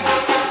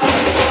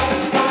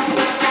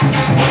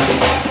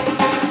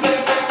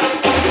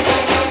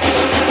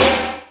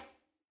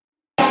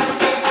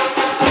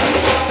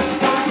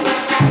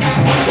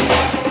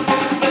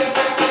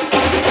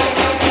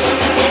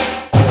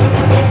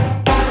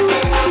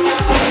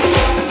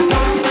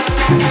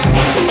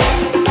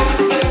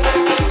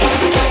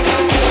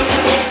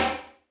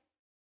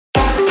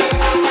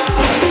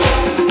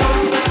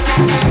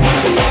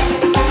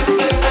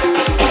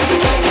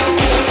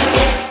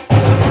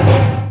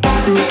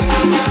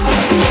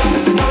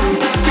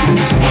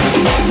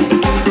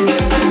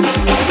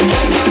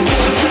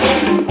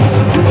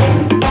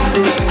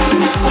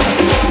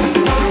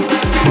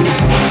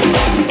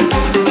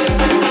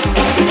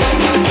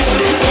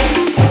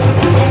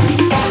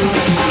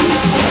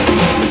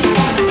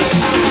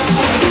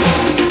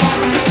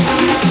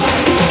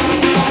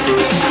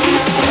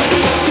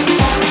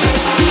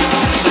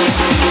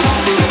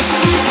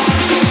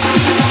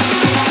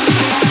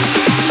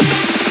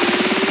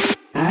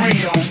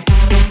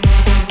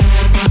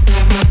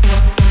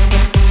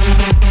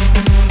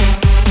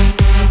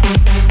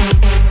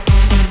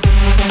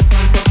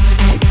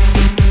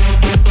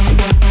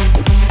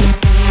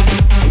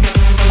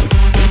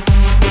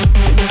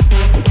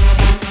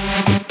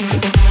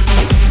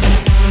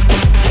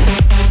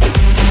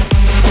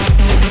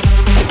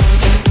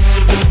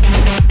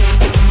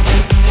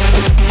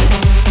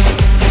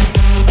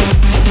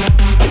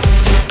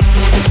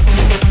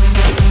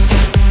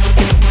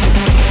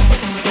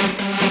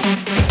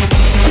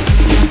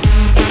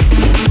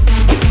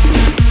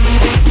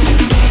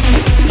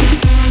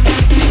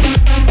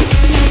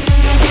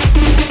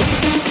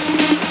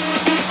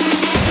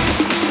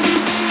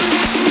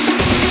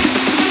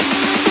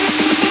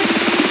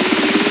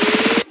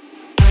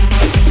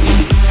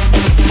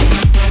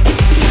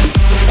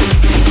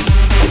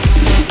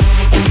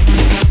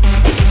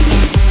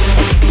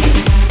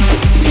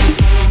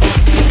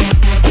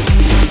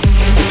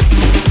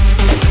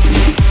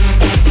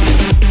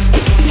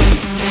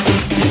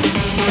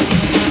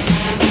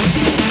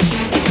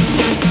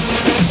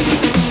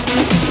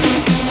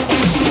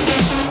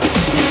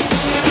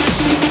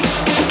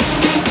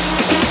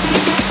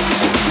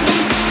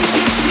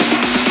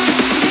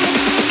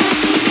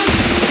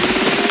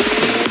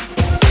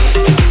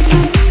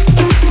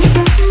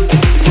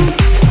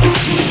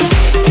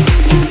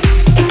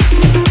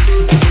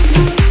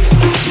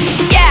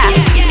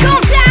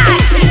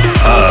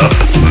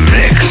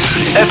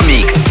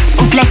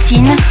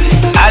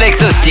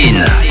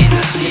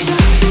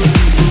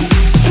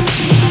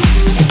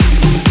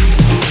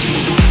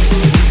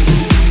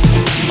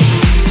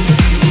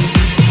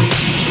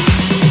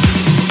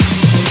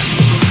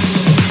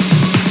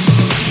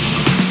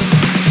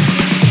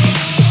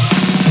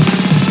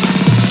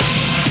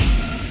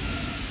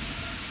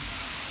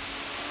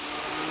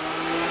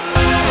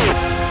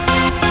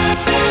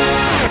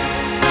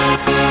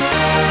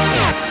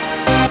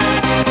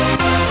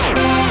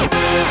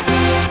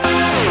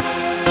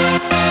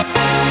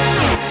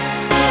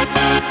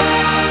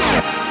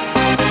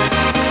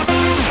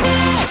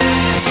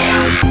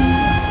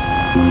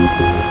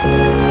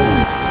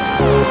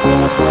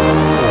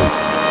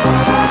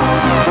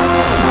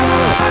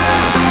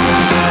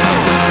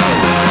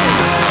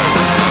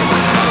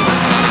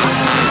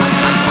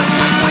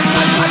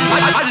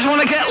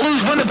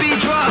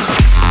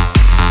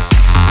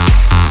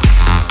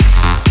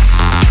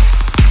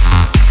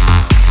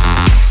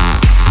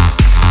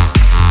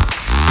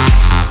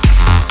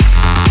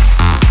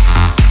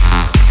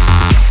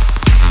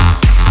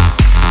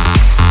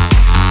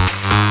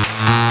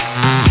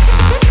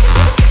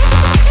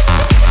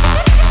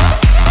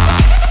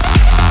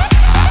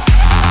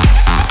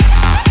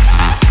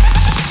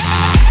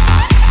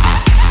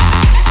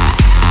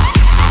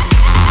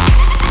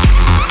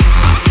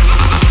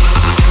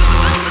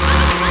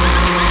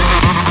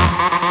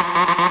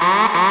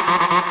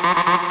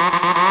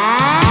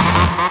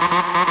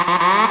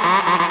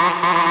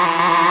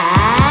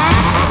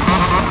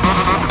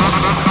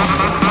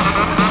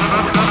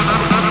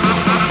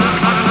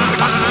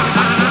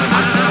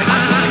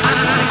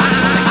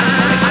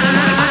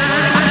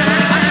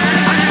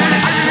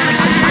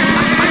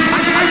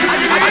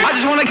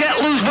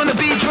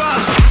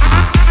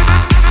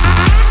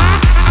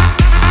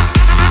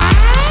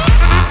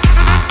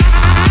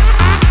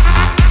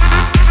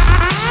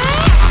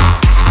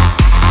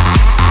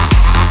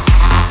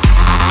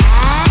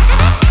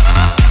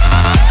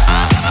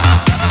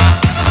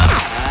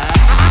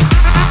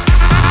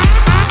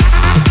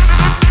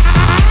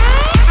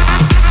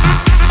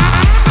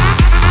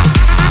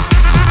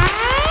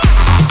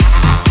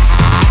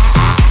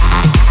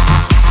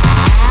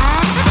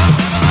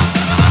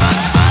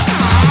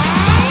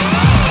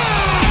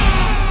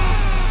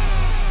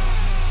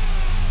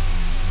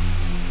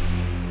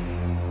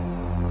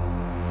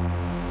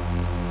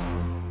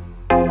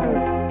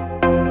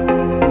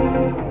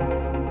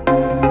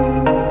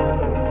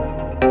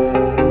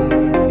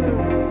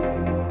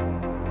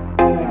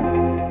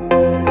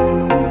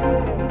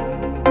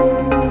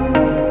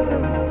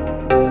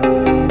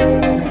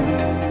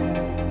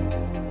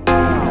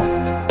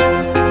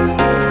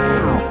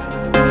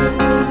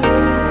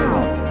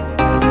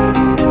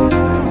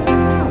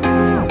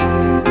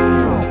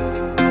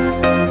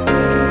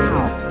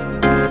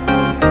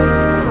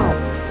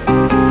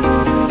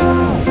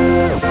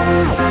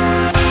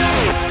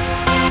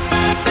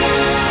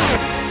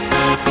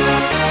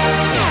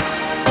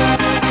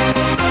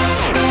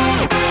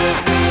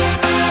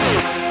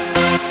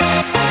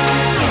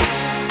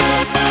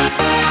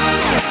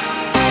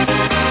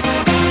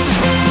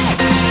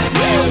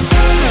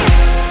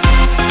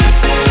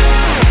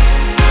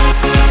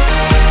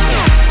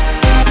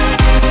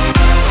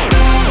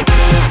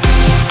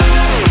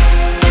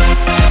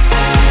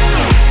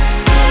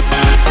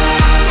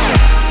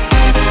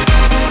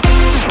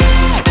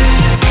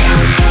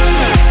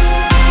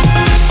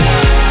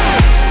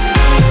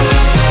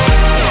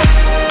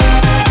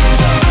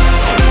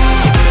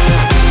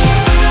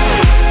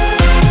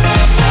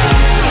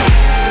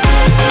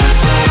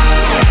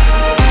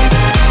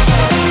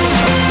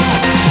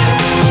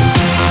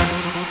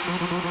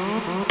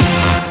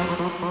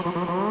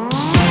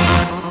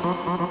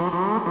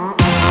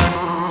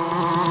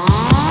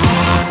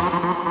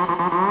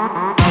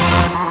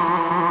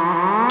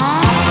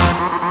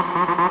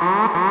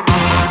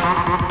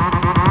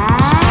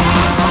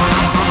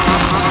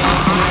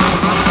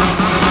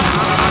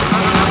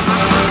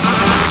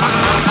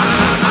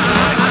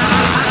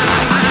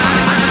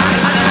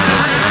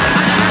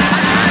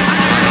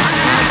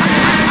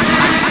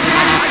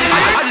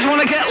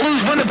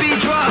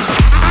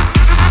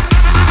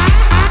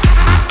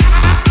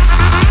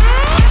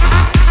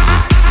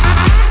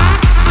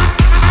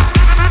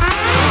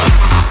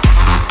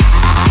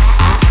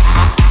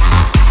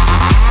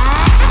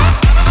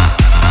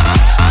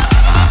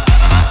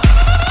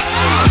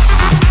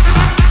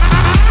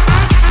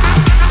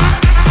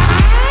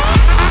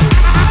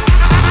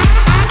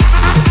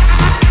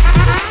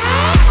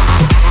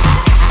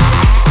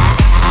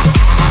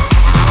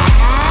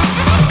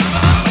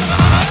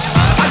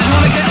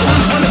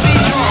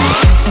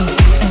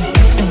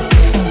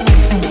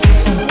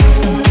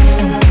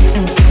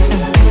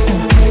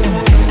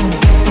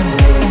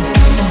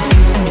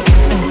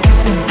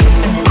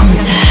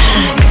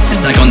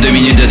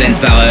 dance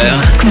par heure.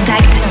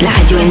 Contact la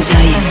radio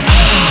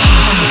Enjoy.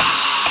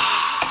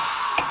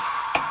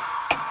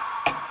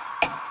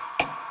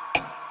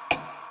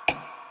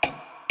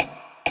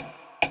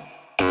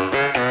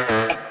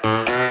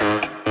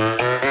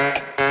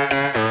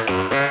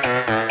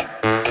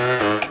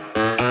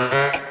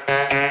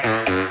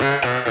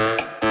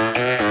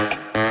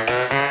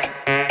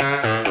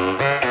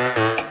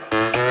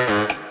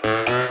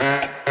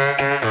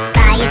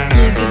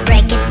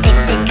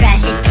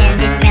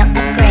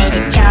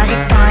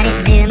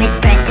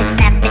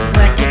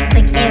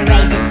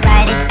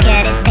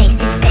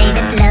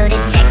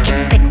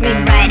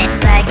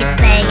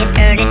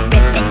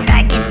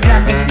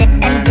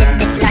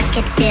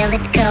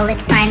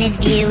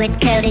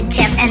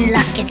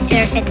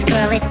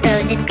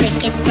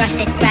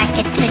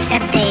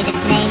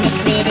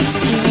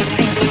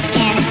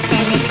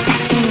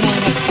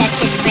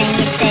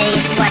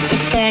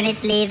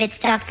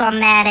 Stop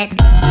formatted.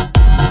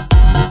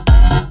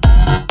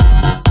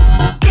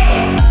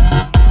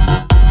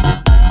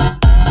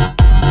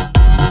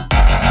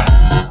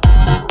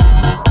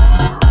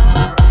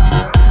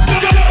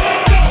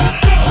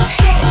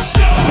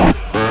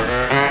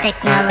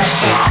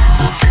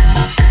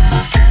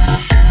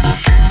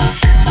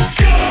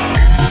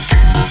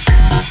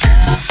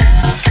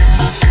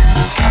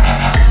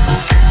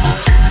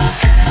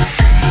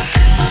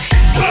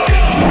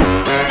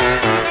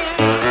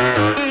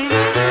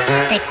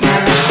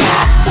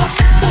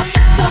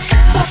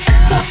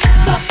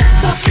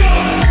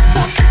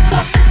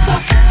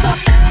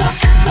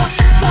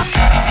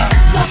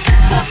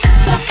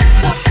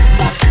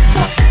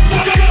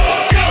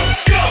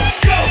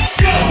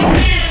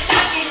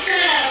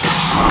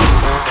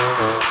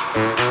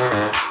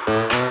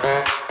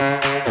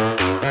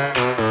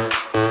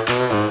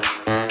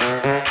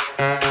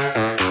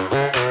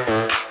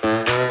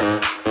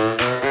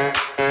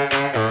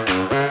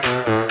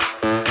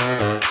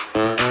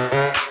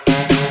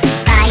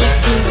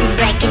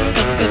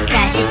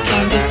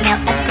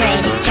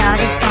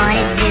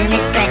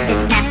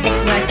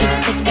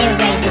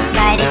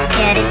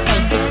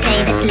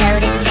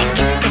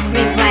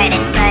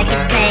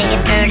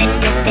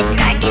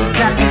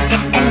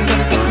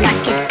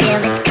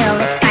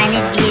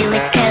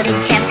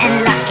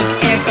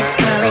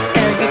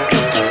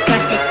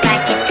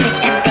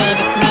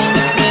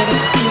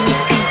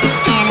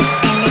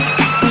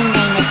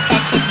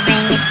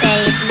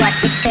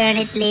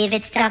 Leave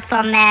it, stop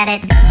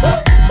formatted.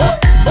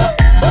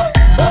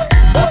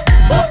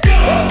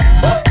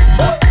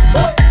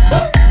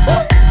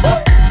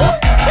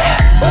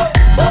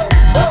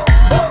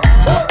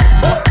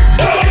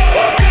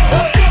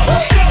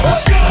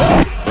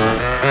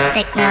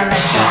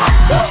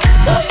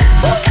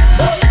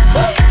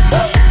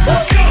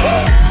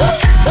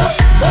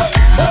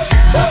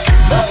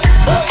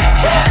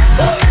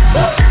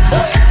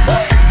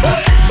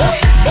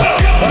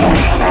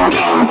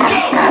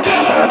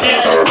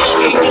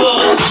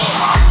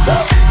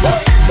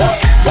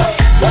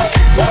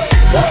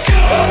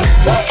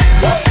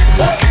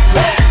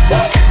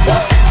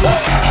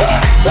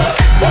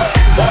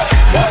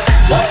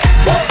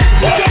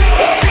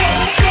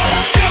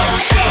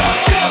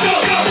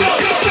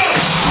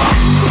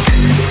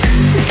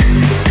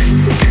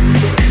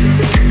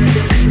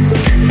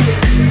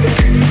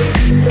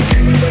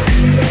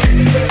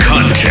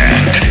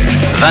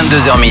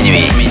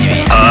 Minuit.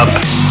 Up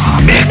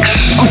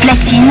Mix. Au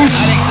platine,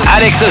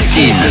 Alex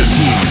Austin.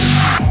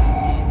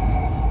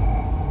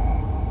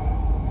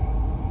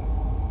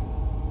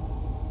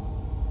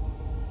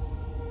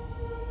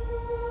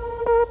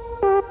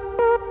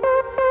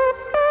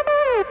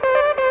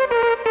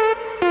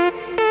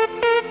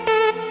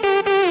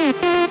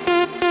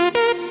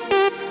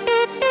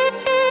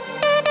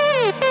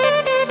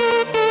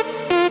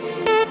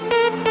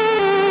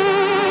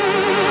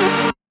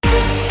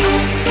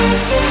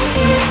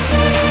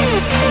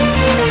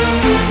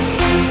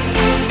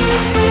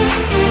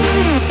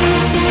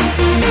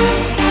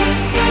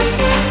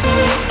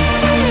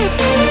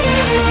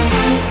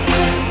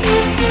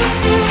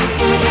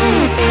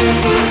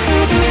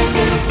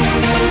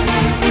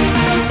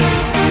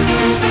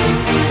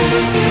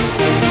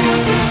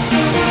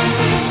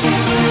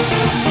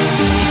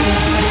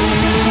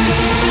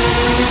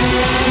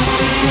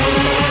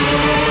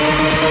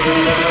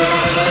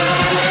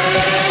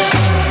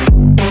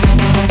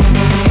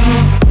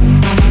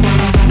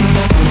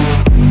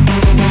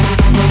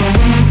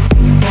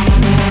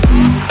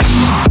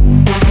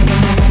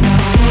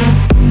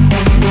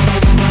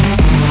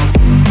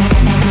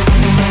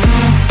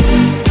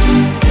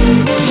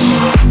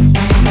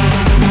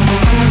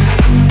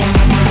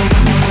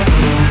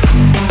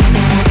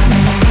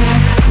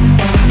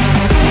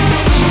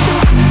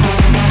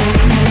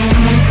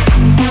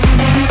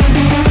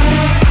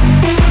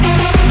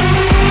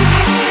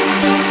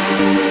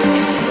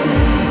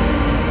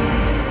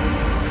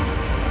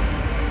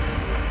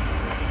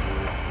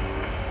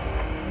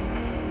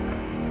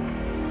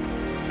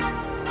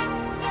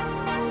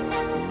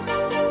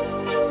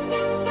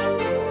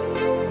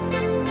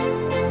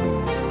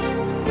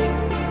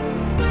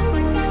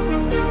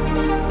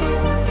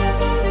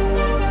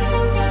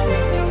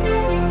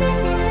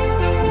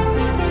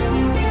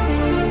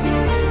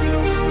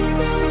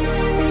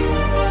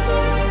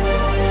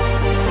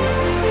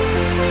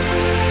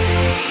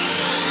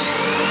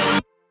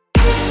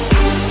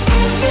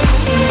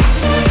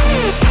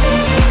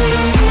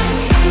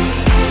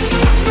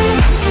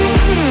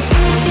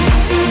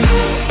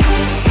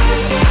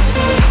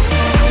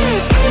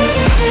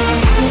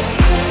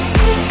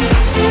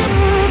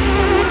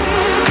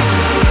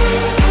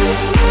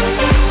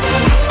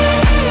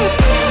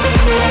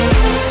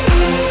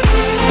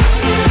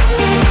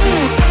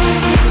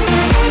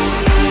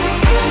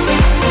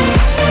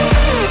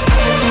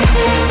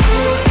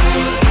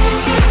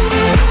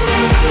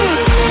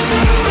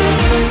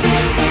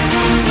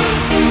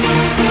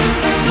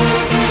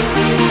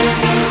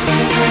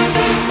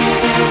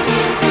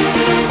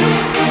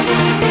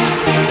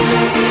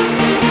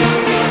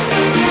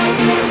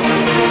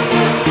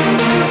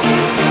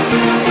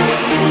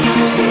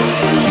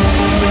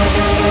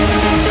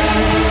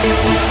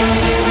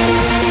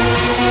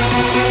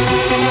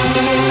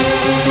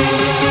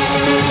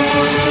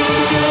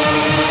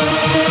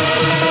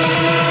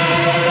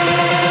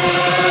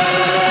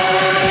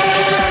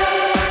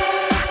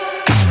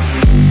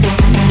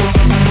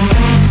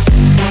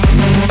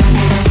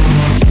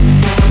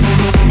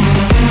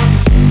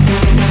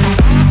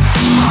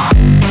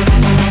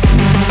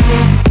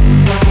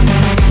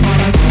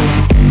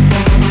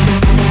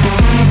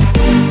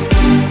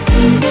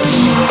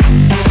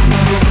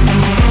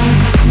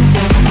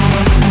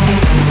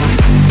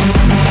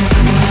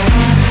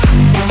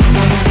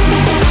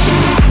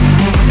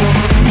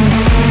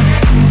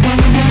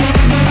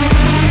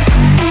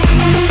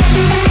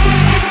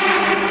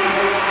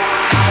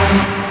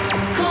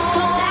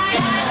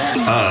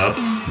 Up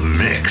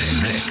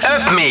Mix.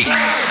 Up Mix.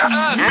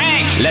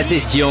 La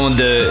session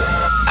de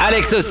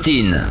Alex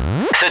Austin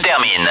se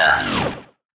termine.